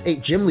Sinnoh's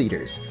 8 gym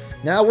leaders.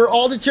 Now we're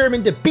all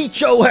determined to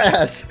beat your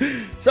ass.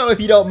 So if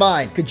you don't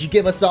mind, could you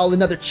give us all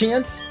another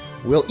chance?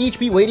 We'll each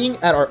be waiting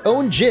at our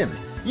own gym.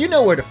 You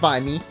know where to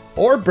find me,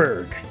 or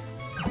Berg.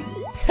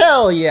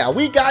 Hell yeah,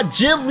 we got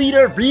gym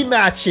leader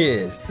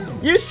rematches.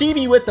 You see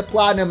me with the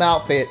platinum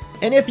outfit,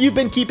 and if you've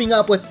been keeping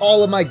up with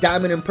all of my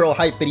Diamond and Pearl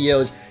hype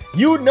videos,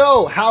 you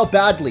know how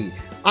badly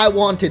I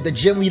wanted the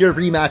gym leader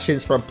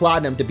rematches from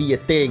platinum to be a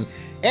thing.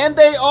 And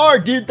they are,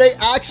 dude. They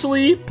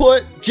actually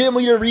put gym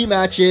leader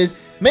rematches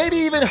maybe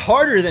even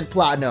harder than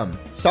platinum.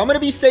 So I'm going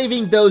to be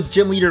saving those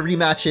gym leader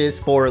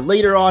rematches for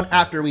later on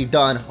after we've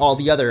done all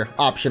the other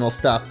optional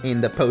stuff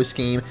in the post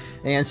game.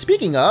 And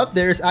speaking of,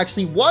 there's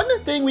actually one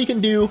thing we can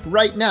do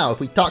right now.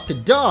 If we talk to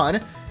Dawn,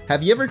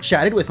 have you ever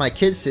chatted with my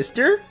kid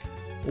sister?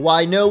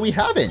 Why, no, we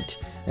haven't.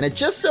 And it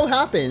just so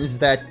happens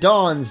that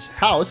Dawn's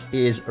house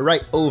is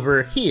right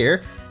over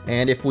here.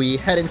 And if we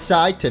head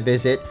inside to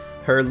visit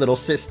her little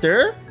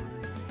sister,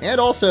 and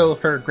also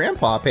her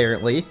grandpa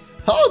apparently.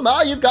 Oh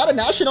my, you've got a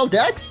National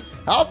DEX?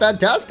 How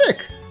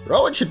fantastic!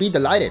 Rowan should be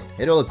delighted.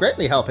 It will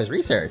greatly help his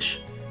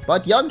research.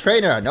 But young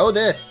trainer, know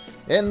this.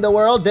 In the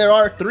world there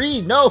are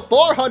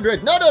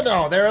 400.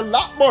 No, there are a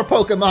lot more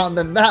Pokemon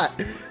than that.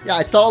 Yeah,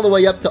 it's all the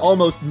way up to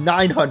almost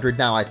 900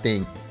 now, I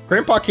think.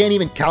 Grandpa can't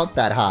even count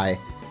that high.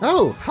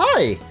 Oh,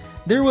 hi!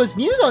 There was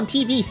news on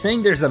TV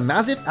saying there's a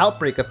massive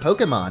outbreak of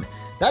Pokemon.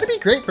 That'd be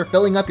great for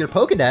filling up your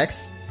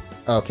Pokédex.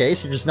 Okay,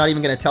 so you're just not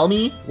even gonna tell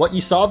me what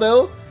you saw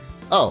though?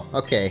 Oh,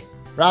 okay.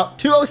 Route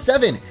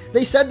 207.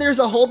 They said there's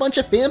a whole bunch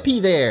of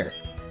Phanpy there.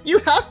 You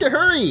have to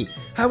hurry.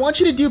 I want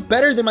you to do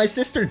better than my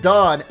sister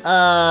Dawn.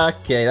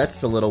 Okay,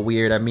 that's a little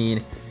weird. I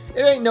mean,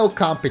 it ain't no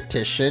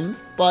competition.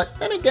 But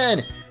then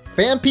again,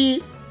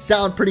 Phanpy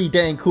sound pretty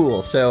dang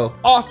cool. So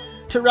off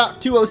to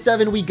Route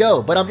 207 we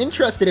go. But I'm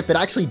interested if it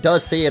actually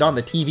does say it on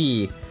the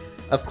TV.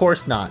 Of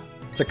course not.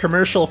 It's a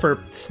commercial for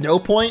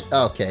Snowpoint?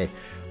 Okay.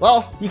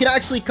 Well, you can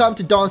actually come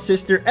to Dawn's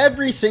sister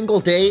every single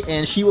day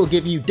and she will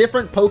give you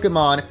different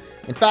Pokemon.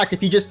 In fact,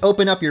 if you just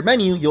open up your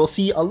menu, you'll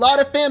see a lot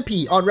of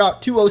Phanpy on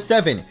Route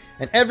 207.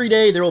 And every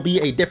day there will be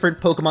a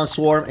different Pokemon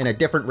swarm in a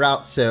different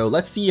route. So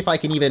let's see if I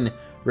can even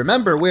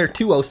remember where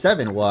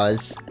 207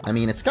 was. I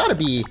mean, it's gotta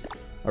be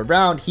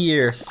around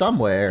here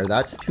somewhere.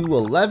 That's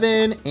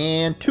 211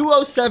 and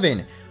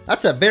 207.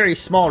 That's a very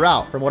small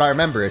route from what I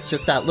remember. It's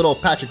just that little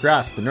patch of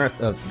grass to the north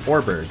of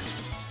Orberg.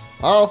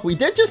 Oh, we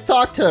did just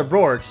talk to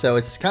Rourke, so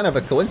it's kind of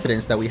a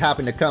coincidence that we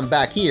happen to come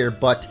back here,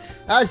 but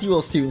as you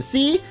will soon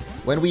see,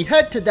 when we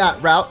head to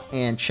that route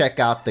and check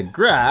out the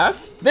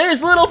grass,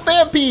 there's little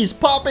Phanpys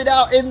popping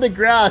out in the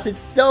grass. It's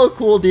so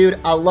cool, dude.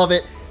 I love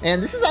it.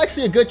 And this is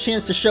actually a good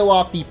chance to show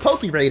off the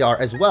Poké Radar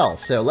as well.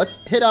 So let's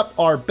hit up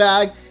our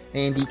bag,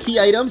 and the key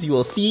items you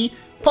will see,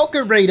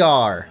 Poké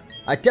Radar.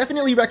 I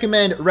definitely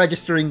recommend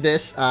registering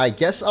this. I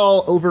guess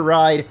I'll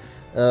override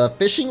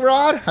fishing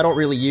rod. I don't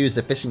really use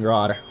the fishing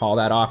rod all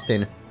that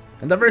often.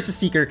 And the Versus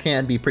Seeker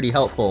can be pretty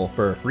helpful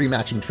for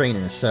rematching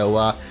trainers.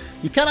 So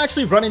you can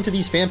actually run into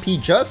these Phanpy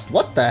just,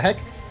 what the heck?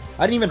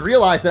 I didn't even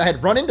realize that I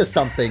had run into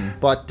something,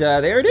 but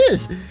there it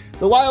is,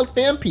 the wild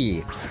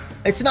Phanpy.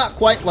 It's not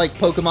quite like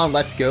Pokemon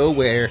Let's Go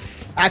where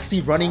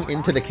actually running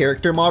into the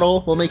character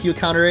model will make you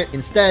encounter it.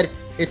 Instead,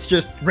 it's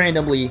just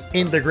randomly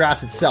in the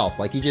grass itself.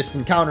 Like you just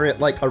encounter it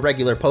like a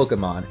regular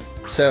Pokemon.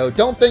 So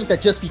don't think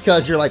that just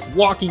because you're like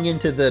walking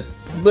into the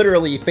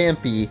literally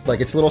Phanpy,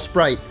 like its little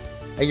sprite,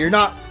 and you're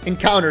not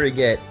encountering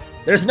it,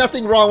 there's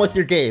nothing wrong with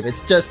your game.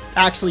 It's just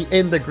actually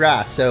in the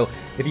grass. So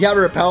if you have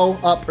a repel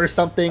up or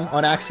something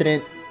on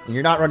accident and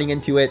you're not running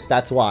into it,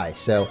 that's why.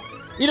 So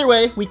either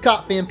way, we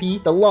caught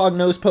Phanpy, the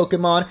long-nosed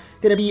Pokemon.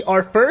 Gonna be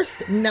our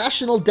first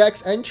National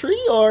DEX entry,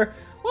 or,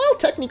 well,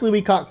 technically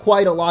we caught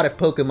quite a lot of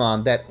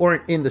Pokemon that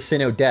weren't in the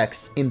Sinnoh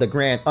DEX in the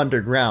Grand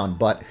Underground,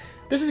 but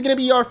this is going to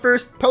be our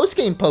first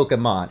post-game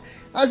Pokemon.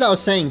 As I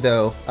was saying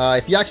though,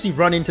 if you actually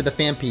run into the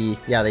Phanpy,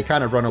 yeah, they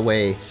kind of run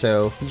away.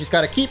 So you just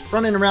got to keep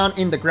running around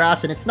in the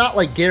grass, and it's not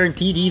like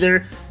guaranteed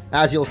either.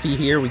 As you'll see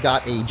here, we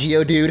got a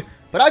Geodude,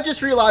 but I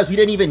just realized we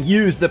didn't even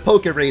use the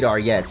Poké Radar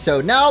yet.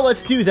 So now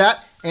let's do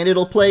that, and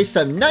it'll play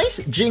some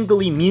nice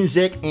jingly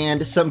music,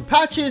 and some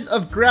patches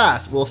of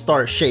grass will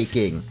start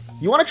shaking.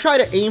 You want to try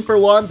to aim for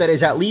one that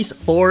is at least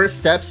 4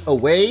 steps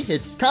away.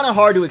 It's kind of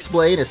hard to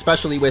explain,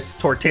 especially with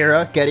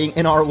Torterra getting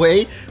in our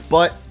way,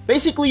 but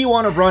basically you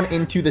want to run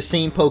into the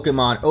same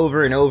Pokemon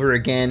over and over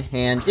again,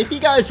 and if you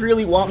guys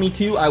really want me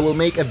to, I will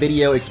make a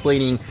video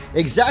explaining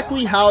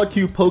exactly how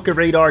to Poké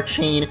Radar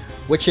chain,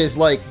 which is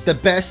like the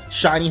best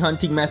shiny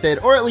hunting method,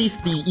 or at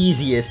least the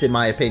easiest in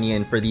my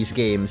opinion for these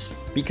games.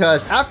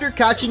 Because after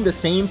catching the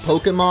same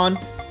Pokemon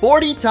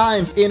 40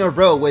 times in a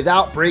row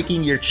without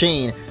breaking your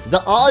chain,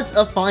 the odds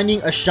of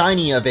finding a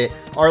shiny of it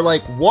are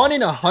like 1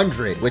 in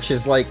 100, which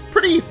is like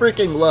pretty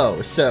freaking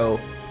low. So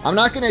I'm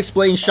not going to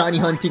explain shiny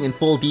hunting in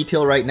full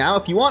detail right now.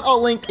 If you want,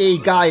 I'll link a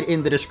guide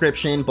in the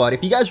description, but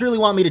if you guys really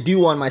want me to do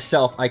one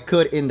myself, I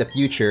could in the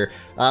future.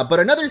 But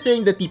another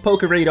thing that the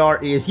Poké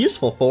Radar is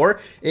useful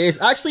for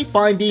is actually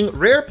finding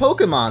rare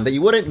Pokemon that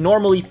you wouldn't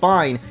normally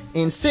find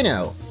in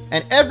Sinnoh.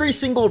 And every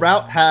single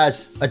route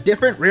has a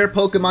different rare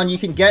Pokemon you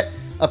can get.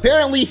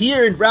 Apparently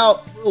here in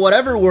route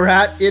whatever we're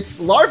at, it's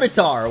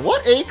Larvitar.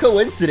 What a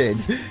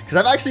coincidence, because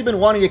I've actually been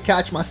wanting to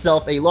catch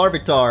myself a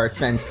Larvitar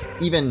since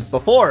even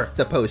before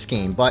the post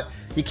game, but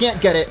you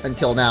can't get it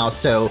until now.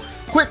 So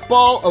quick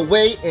ball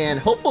away, and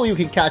hopefully you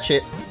can catch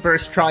it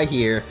first try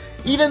here,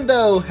 even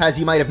though, as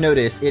you might have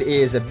noticed, it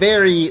is a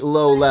very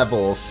low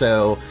level,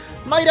 so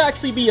might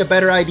actually be a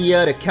better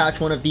idea to catch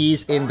one of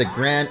these in the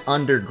Grand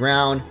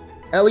Underground.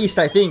 At least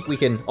I think we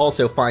can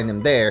also find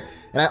them there.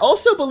 And I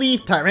also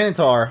believe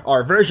Tyranitar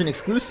are version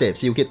exclusive,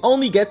 so you can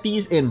only get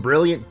these in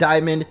Brilliant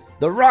Diamond.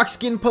 The rock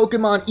skin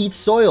Pokemon eats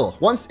soil.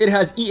 Once it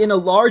has eaten a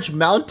large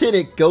mountain,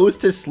 it goes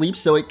to sleep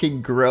so it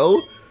can grow.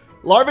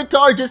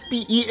 Larvitar just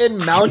be eating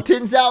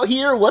mountains out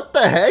here? What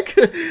the heck?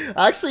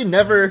 I actually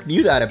never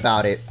knew that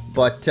about it.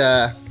 But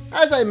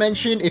as I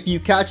mentioned, if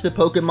you catch the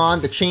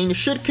Pokemon, the chain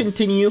should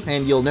continue,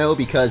 and you'll know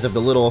because of the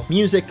little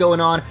music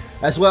going on,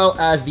 as well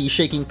as the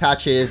shaking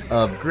patches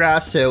of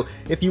grass. So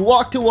if you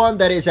walk to one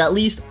that is at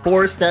least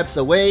 4 steps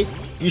away,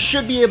 you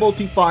should be able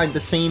to find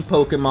the same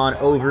Pokemon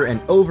over and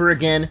over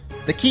again.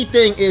 The key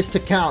thing is to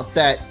count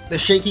that the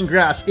shaking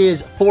grass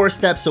is 4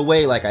 steps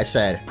away, like I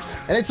said.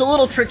 And it's a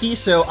little tricky,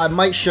 so I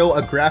might show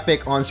a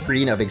graphic on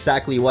screen of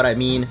exactly what I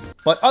mean.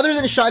 But other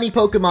than shiny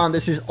Pokemon,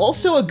 this is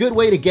also a good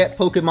way to get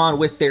Pokemon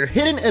with their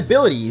hidden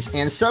abilities,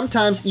 and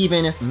sometimes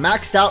even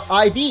maxed out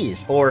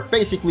IVs, or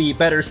basically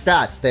better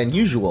stats than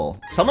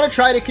usual. So I'm going to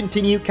try to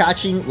continue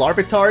catching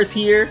Larvitars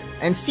here,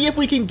 and see if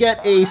we can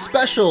get a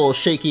special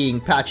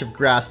shaking patch of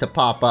grass to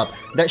pop up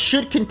that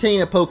should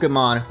contain a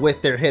Pokemon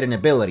with their hidden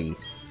ability.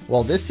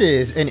 Well, this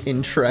is an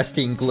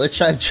interesting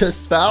glitch I've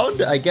just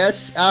found. I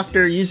guess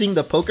after using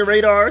the Poké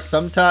Radar,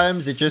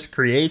 sometimes it just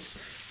creates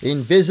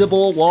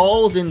invisible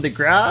walls in the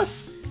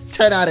grass.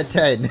 10 out of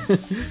 10.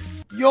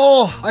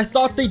 Yo, I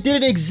thought they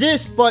didn't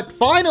exist, but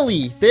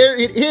finally, there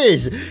it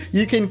is.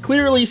 You can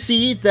clearly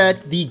see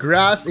that the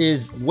grass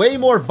is way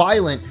more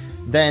violent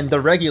than the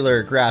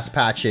regular grass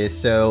patches,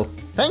 so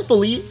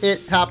thankfully,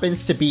 it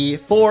happens to be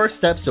 4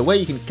 steps away.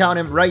 You can count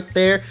them right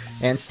there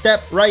and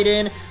step right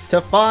in to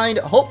find,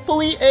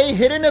 hopefully, a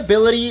hidden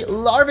ability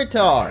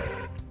Larvitar,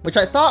 which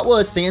I thought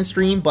was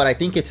Sandstream, but I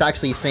think it's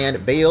actually Sand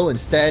Veil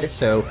instead,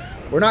 so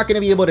we're not going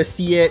to be able to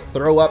see it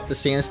throw up the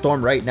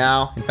Sandstorm right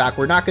now. In fact,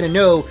 we're not going to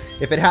know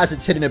if it has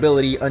its hidden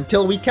ability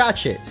until we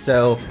catch it.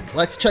 So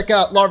let's check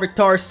out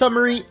Larvitar's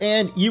summary,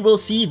 and you will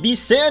see the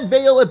Sand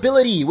Veil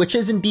ability, which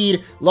is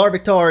indeed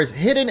Larvitar's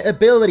hidden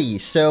ability.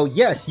 So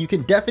yes, you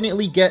can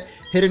definitely get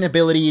hidden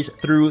abilities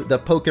through the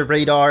Poké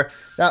Radar.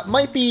 That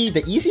might be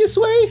the easiest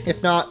way,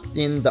 if not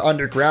in the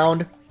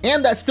underground.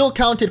 And that still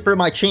counted for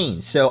my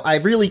chain, so I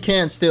really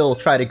can still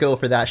try to go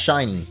for that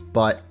shiny,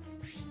 but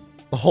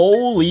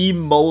holy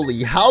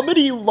moly, how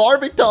many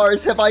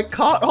Larvitars have I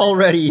caught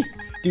already?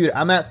 Dude,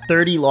 I'm at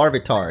 30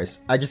 Larvitars.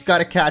 I just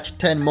gotta catch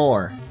 10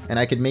 more, and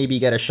I could maybe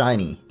get a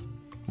shiny.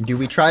 Do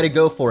we try to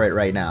go for it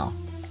right now?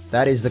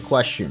 That is the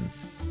question.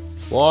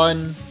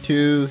 1,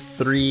 2,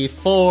 3,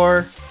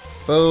 4.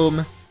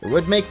 Boom. It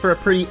would make for a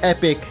pretty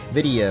epic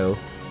video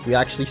if we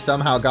actually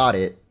somehow got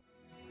it.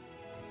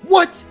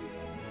 What?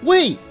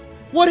 Wait,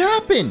 what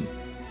happened?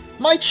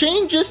 My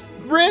chain just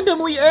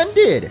randomly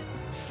ended.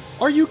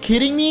 Are you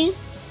kidding me?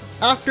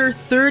 After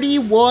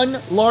 31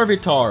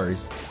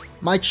 Larvitars,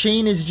 my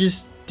chain has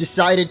just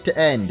decided to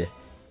end.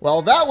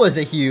 Well, that was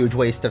a huge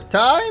waste of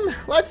time.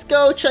 Let's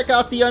go check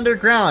out the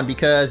underground,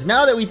 because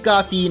now that we've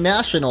got the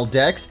national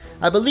DEX,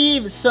 I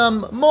believe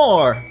some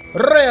more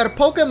rare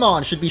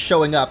Pokemon should be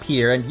showing up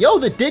here. And yo,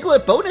 the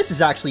Diglett bonus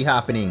is actually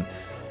happening.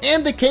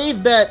 And the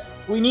cave that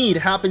we need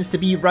happens to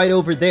be right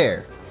over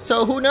there.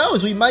 So who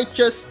knows, we might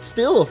just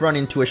still run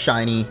into a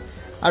shiny.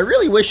 I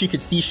really wish you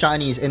could see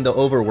shinies in the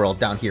overworld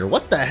down here.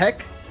 What the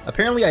heck?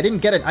 Apparently I didn't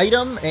get an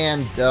item,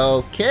 and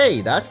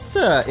okay, that's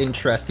an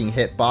interesting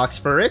hitbox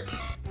for it.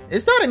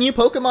 Is that a new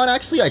Pokemon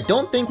actually? I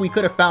don't think we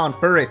could have found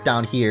Furret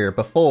down here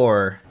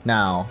before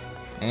now.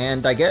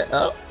 And I get,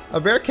 oh, a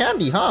rare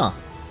candy, huh?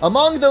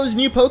 Among those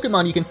new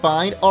Pokemon you can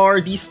find are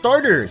the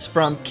starters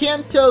from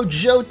Kanto,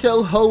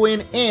 Johto,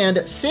 Hoenn, and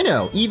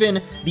Sinnoh. Even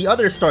the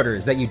other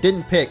starters that you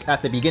didn't pick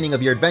at the beginning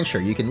of your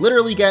adventure. You can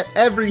literally get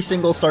every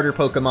single starter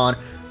Pokemon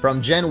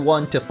from Gen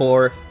 1 to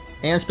 4.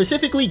 And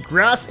specifically,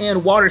 grass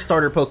and water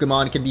starter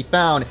Pokemon can be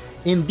found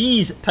in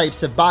these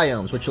types of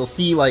biomes, which you'll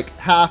see like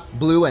half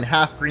blue and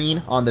half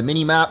green on the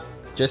mini-map.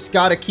 Just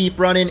gotta keep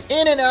running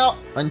in and out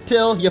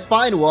until you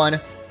find one.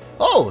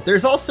 Oh,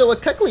 there's also a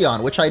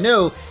Kecleon, which I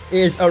know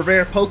is a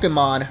rare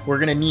Pokemon we're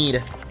gonna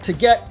need to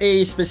get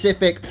a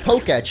specific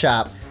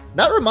Pokechap.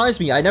 That reminds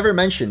me, I never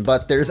mentioned,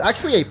 but there's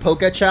actually a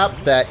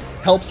Pokechap that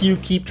helps you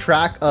keep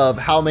track of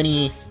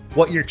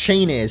what your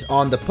chain is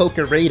on the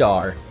Poké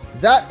radar.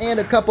 That and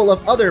a couple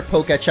of other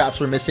Pokechaps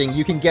we're missing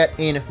you can get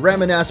in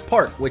Ramanas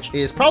Park, which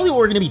is probably what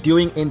we're going to be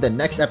doing in the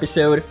next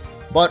episode.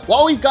 But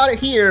while we've got it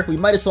here, we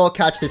might as well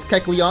catch this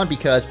Kecleon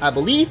because I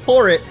believe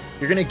for it,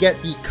 you're going to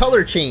get the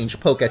color change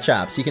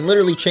Pokechaps. You can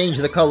literally change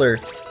the color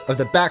of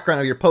the background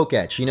of your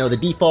Pokech. You know, the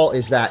default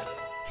is that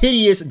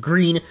hideous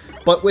green,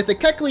 but with a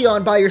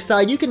Kecleon by your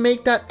side, you can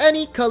make that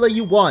any color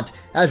you want,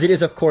 as it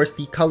is, of course,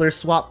 the color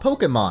swap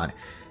Pokemon.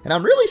 And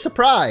I'm really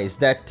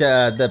surprised that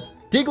the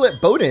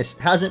Diglett bonus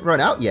hasn't run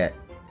out yet.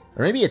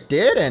 Or maybe it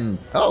did and,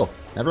 oh,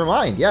 never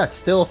mind. Yeah, it's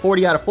still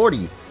 40 out of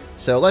 40.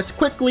 So let's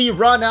quickly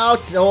run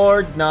out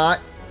or not.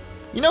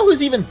 You know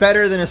who's even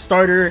better than a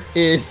starter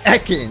is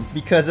Ekans,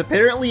 because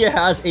apparently it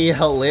has a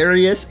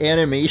hilarious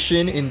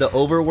animation in the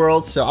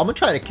overworld, so I'm gonna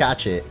try to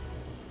catch it.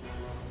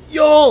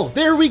 Yo,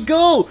 there we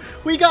go!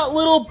 We got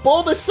little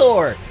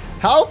Bulbasaur!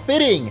 How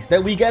fitting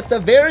that we get the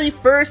very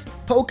first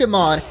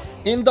Pokemon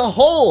in the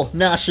whole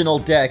National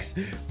Dex.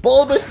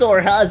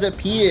 Bulbasaur has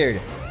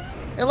appeared.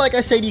 And like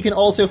I said, you can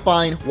also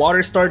find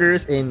water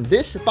starters in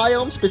this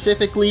biome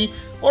specifically,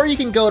 or you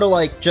can go to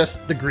like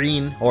just the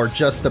green or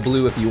just the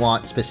blue if you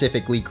want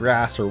specifically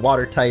grass or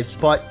water types,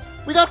 but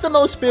we got the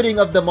most fitting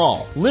of them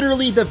all.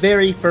 Literally the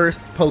very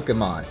first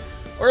Pokemon,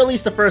 or at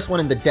least the first one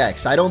in the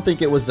Dex. I don't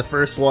think it was the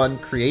first one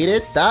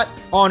created. That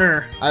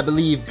honor, I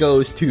believe,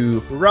 goes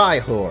to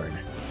Rhyhorn.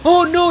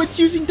 Oh no, it's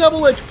using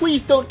Double Edge.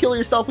 Please don't kill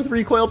yourself with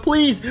recoil,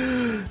 please.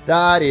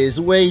 That is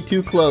way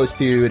too close,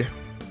 dude.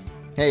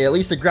 Hey, at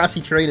least the grassy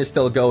terrain is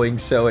still going,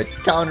 so it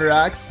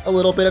counteracts a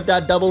little bit of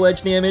that Double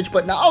Edge damage.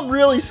 But now I'm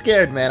really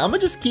scared, man. I'm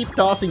gonna just keep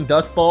tossing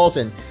Dust Balls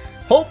and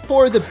hope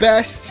for the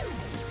best.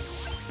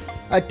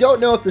 I don't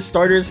know if the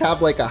starters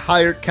have like a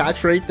higher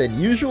catch rate than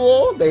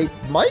usual. They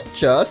might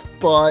just,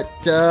 but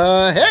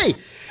hey,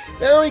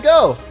 there we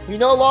go. We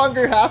no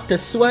longer have to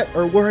sweat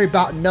or worry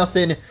about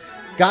nothing.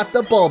 Got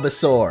the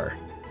Bulbasaur.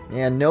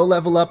 And no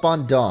level up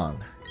on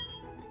Dong.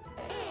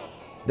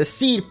 The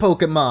seed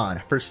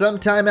Pokemon. For some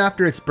time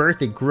after its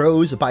birth, it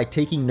grows by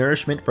taking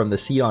nourishment from the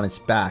seed on its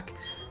back.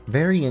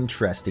 Very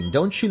interesting.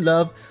 Don't you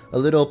love a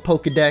little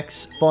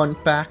Pokédex fun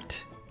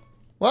fact?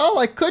 Well,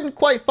 I couldn't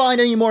quite find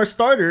any more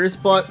starters,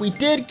 but we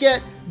did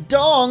get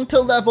Dong to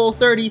level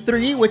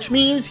 33, which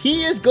means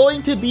he is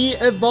going to be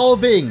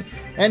evolving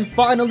and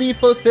finally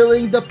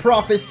fulfilling the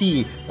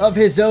prophecy of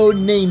his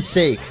own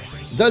namesake.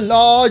 The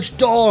large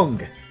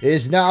Dong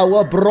is now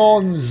a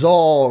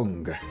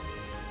Bronzong.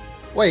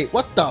 Wait,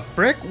 what the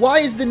frick? Why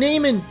is the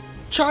name in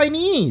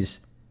Chinese?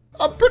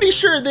 I'm pretty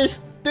sure this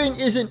thing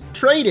isn't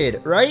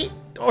traded, right?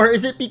 Or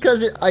is it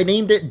because I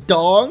named it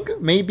Dong?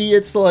 Maybe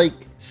it's like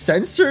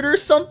censored or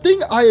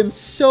something? I am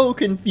so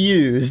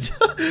confused.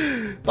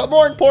 But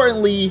more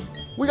importantly,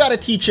 we gotta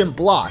teach him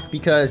Block,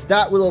 because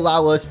that will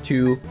allow us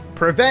to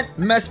prevent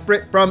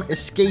Mesprit from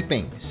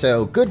escaping.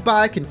 So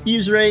goodbye,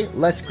 Confuse Ray.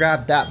 Let's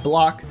grab that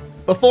Block.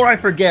 Before I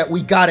forget,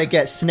 we gotta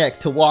get Sneck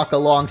to walk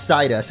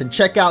alongside us and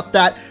check out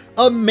that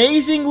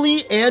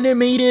amazingly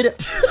animated...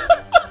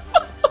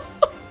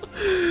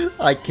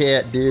 I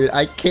can't, dude.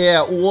 I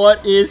can't.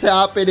 What is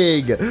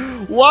happening?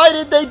 Why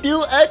did they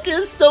do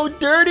Ekans so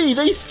dirty?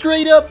 They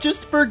straight up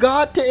just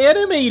forgot to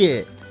animate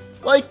it.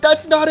 Like,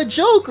 that's not a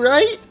joke,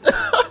 right?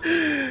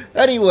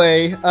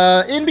 Anyway,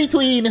 in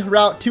between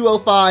Route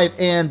 205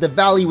 and the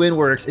Valley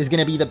Windworks is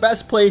going to be the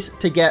best place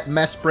to get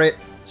Mesprit.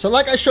 So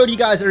like I showed you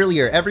guys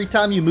earlier, every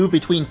time you move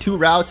between two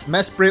routes,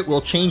 Mesprit will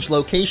change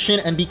location,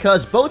 and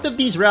because both of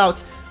these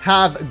routes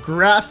have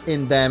grass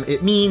in them,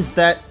 it means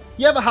that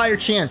you have a higher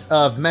chance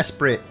of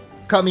Mesprit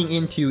coming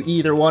into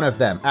either one of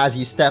them as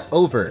you step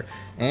over.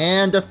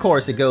 And of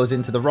course it goes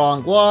into the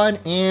wrong one,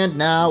 and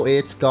now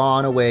it's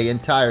gone away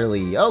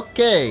entirely.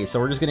 Okay, so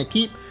we're just gonna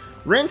keep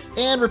rinse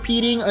and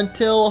repeating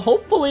until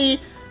hopefully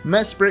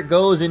Mesprit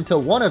goes into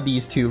one of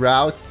these two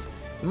routes.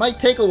 It might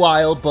take a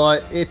while,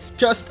 but it's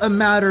just a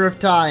matter of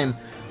time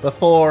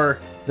before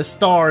the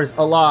stars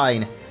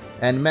align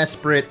and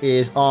Mesprit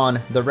is on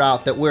the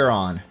route that we're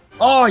on.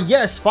 Oh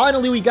yes,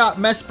 finally we got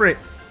Mesprit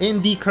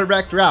in the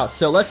correct route.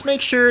 So let's make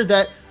sure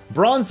that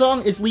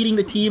Bronzong is leading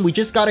the team. We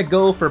just gotta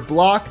go for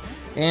Block,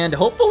 and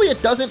hopefully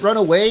it doesn't run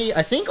away.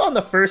 I think on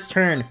the first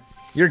turn,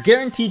 you're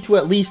guaranteed to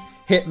at least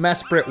hit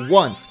Mesprit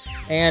once.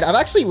 And I've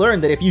actually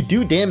learned that if you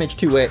do damage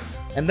to it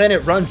and then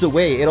it runs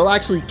away, it'll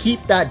actually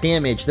keep that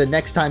damage the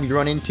next time you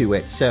run into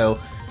it. So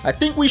I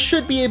think we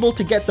should be able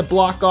to get the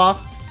block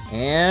off.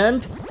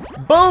 And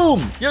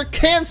boom! You're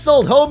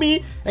canceled,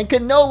 homie, and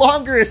can no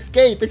longer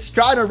escape. It's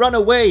trying to run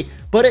away,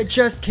 but it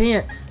just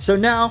can't. So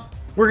now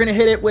we're gonna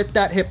hit it with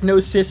that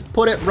hypnosis,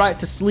 put it right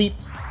to sleep,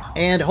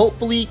 and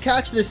hopefully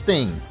catch this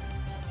thing.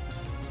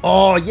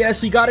 Oh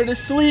yes, we got it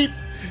asleep.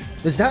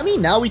 Does that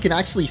mean now we can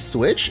actually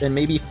switch and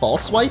maybe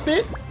false swipe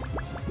it?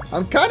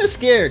 I'm kind of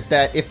scared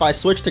that if I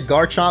switch to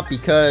Garchomp,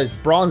 because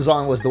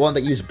Bronzong was the one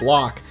that used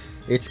block,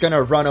 it's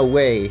gonna run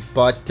away.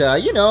 But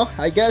you know,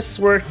 I guess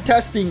we're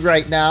testing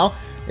right now.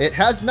 It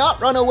has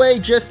not run away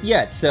just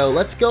yet, so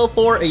let's go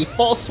for a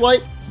false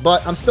swipe.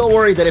 But I'm still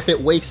worried that if it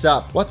wakes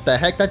up, what the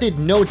heck, that did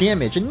no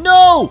damage.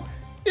 No!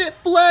 It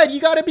fled,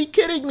 you gotta be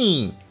kidding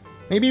me.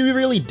 Maybe we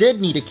really did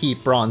need to keep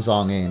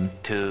Bronzong in.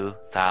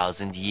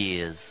 2,000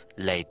 years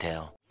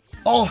later.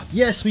 Oh,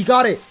 yes, we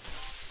got it.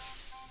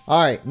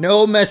 All right,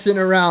 no messing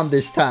around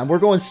this time. We're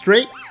going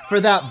straight for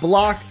that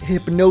block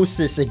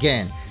hypnosis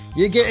again.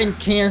 You're getting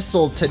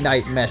canceled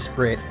tonight,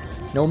 Mesprit,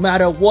 no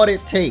matter what it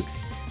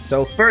takes.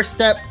 So first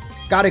step,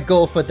 gotta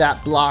go for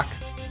that block.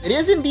 It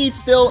is indeed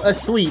still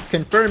asleep,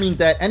 confirming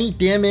that any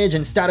damage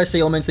and status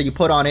ailments that you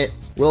put on it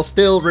will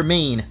still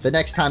remain the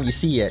next time you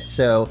see it.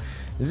 So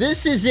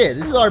this is it.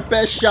 This is our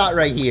best shot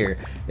right here.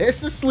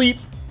 It's asleep.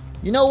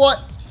 You know what?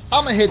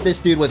 I'm gonna hit this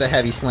dude with a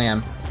heavy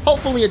slam.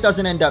 Hopefully it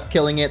doesn't end up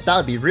killing it. That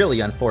would be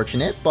really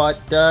unfortunate, but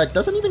it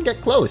doesn't even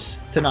get close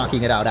to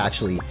knocking it out,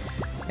 actually.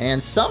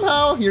 And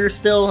somehow you're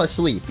still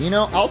asleep. You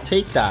know, I'll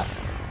take that.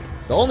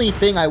 The only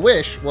thing I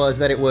wish was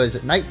that it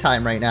was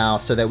nighttime right now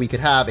so that we could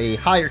have a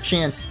higher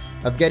chance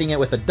of getting it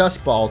with a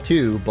Dusk Ball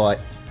too, but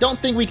don't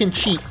think we can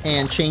cheat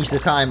and change the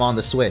time on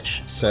the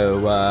Switch.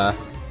 So,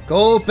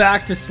 go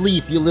back to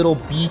sleep, you little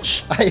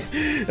beach. I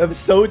am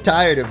so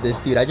tired of this,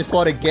 dude. I just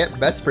want to get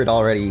Mesprit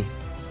already.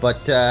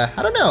 But,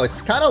 I don't know.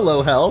 It's kind of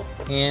low health,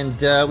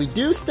 and we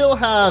do still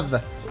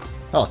have...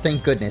 Oh,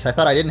 thank goodness. I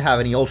thought I didn't have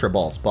any Ultra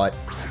Balls, but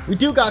we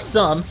do got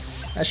some.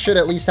 That should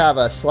at least have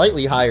a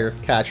slightly higher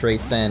catch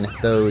rate than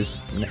those.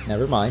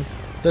 Never mind.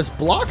 Does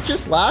block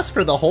just last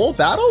for the whole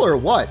battle or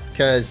what?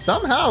 Because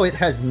somehow it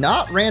has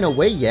not ran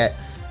away yet.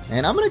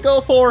 And I'm going to go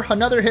for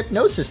another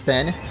hypnosis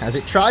then, as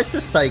it tries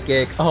to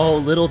psychic. Oh,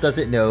 little does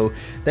it know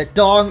that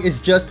Dong is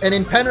just an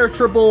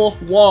impenetrable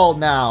wall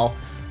now.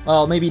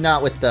 Well, maybe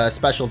not with the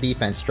special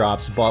defense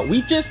drops, but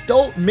we just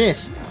don't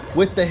miss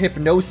with the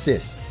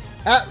hypnosis.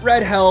 At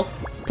red health,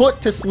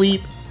 put to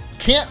sleep,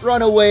 can't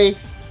run away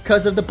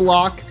because of the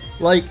block.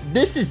 Like,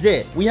 this is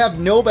it. We have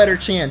no better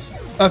chance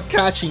of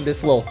catching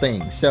this little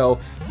thing. So,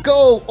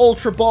 go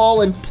Ultra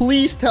Ball and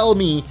please tell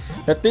me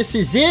that this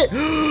is it.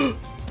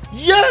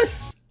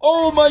 Yes!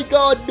 Oh my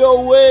god,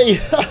 no way!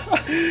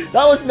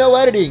 That was no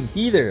editing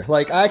either.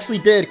 Like, I actually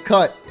did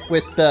cut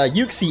with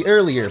Uxie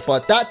earlier,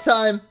 but that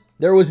time,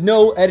 there was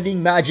no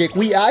editing magic.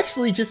 We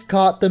actually just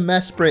caught the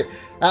Mesprit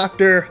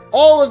after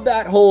all of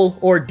that whole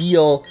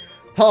ordeal.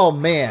 Oh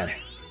man.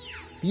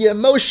 The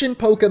emotion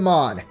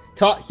Pokemon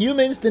taught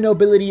humans the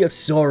nobility of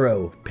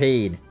sorrow,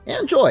 pain,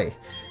 and joy.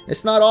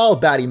 It's not all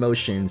bad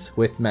emotions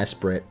with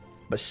Mesprit,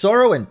 but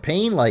sorrow and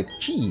pain, like,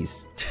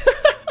 geez.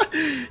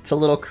 It's a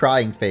little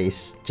crying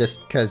face,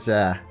 just because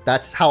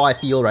that's how I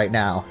feel right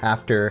now,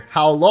 after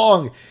how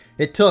long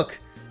it took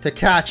to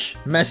catch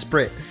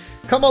Mesprit.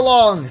 Come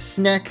along,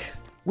 Sneck.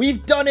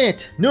 We've done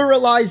it!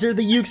 Neuralizer,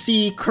 the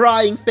Uxie,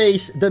 Crying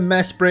Face, the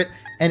Mesprit,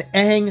 and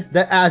Aang,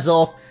 the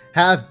Azelf,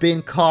 have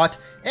been caught,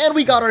 and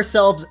we got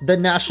ourselves the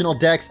National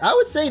Dex. I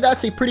would say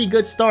that's a pretty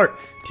good start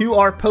to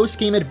our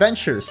post-game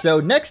adventures. So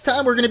next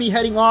time we're going to be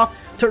heading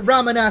off to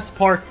Ramanas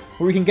Park,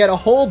 where we can get a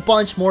whole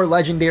bunch more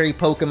legendary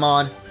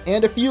Pokemon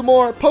and a few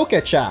more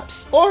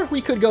Pokechaps. Or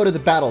we could go to the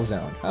Battle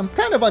Zone. I'm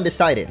kind of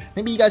undecided.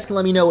 Maybe you guys can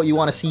let me know what you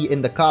want to see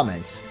in the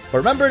comments. But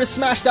remember to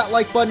smash that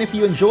like button if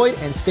you enjoyed,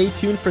 and stay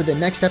tuned for the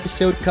next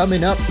episode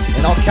coming up,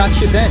 and I'll catch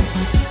you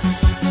then.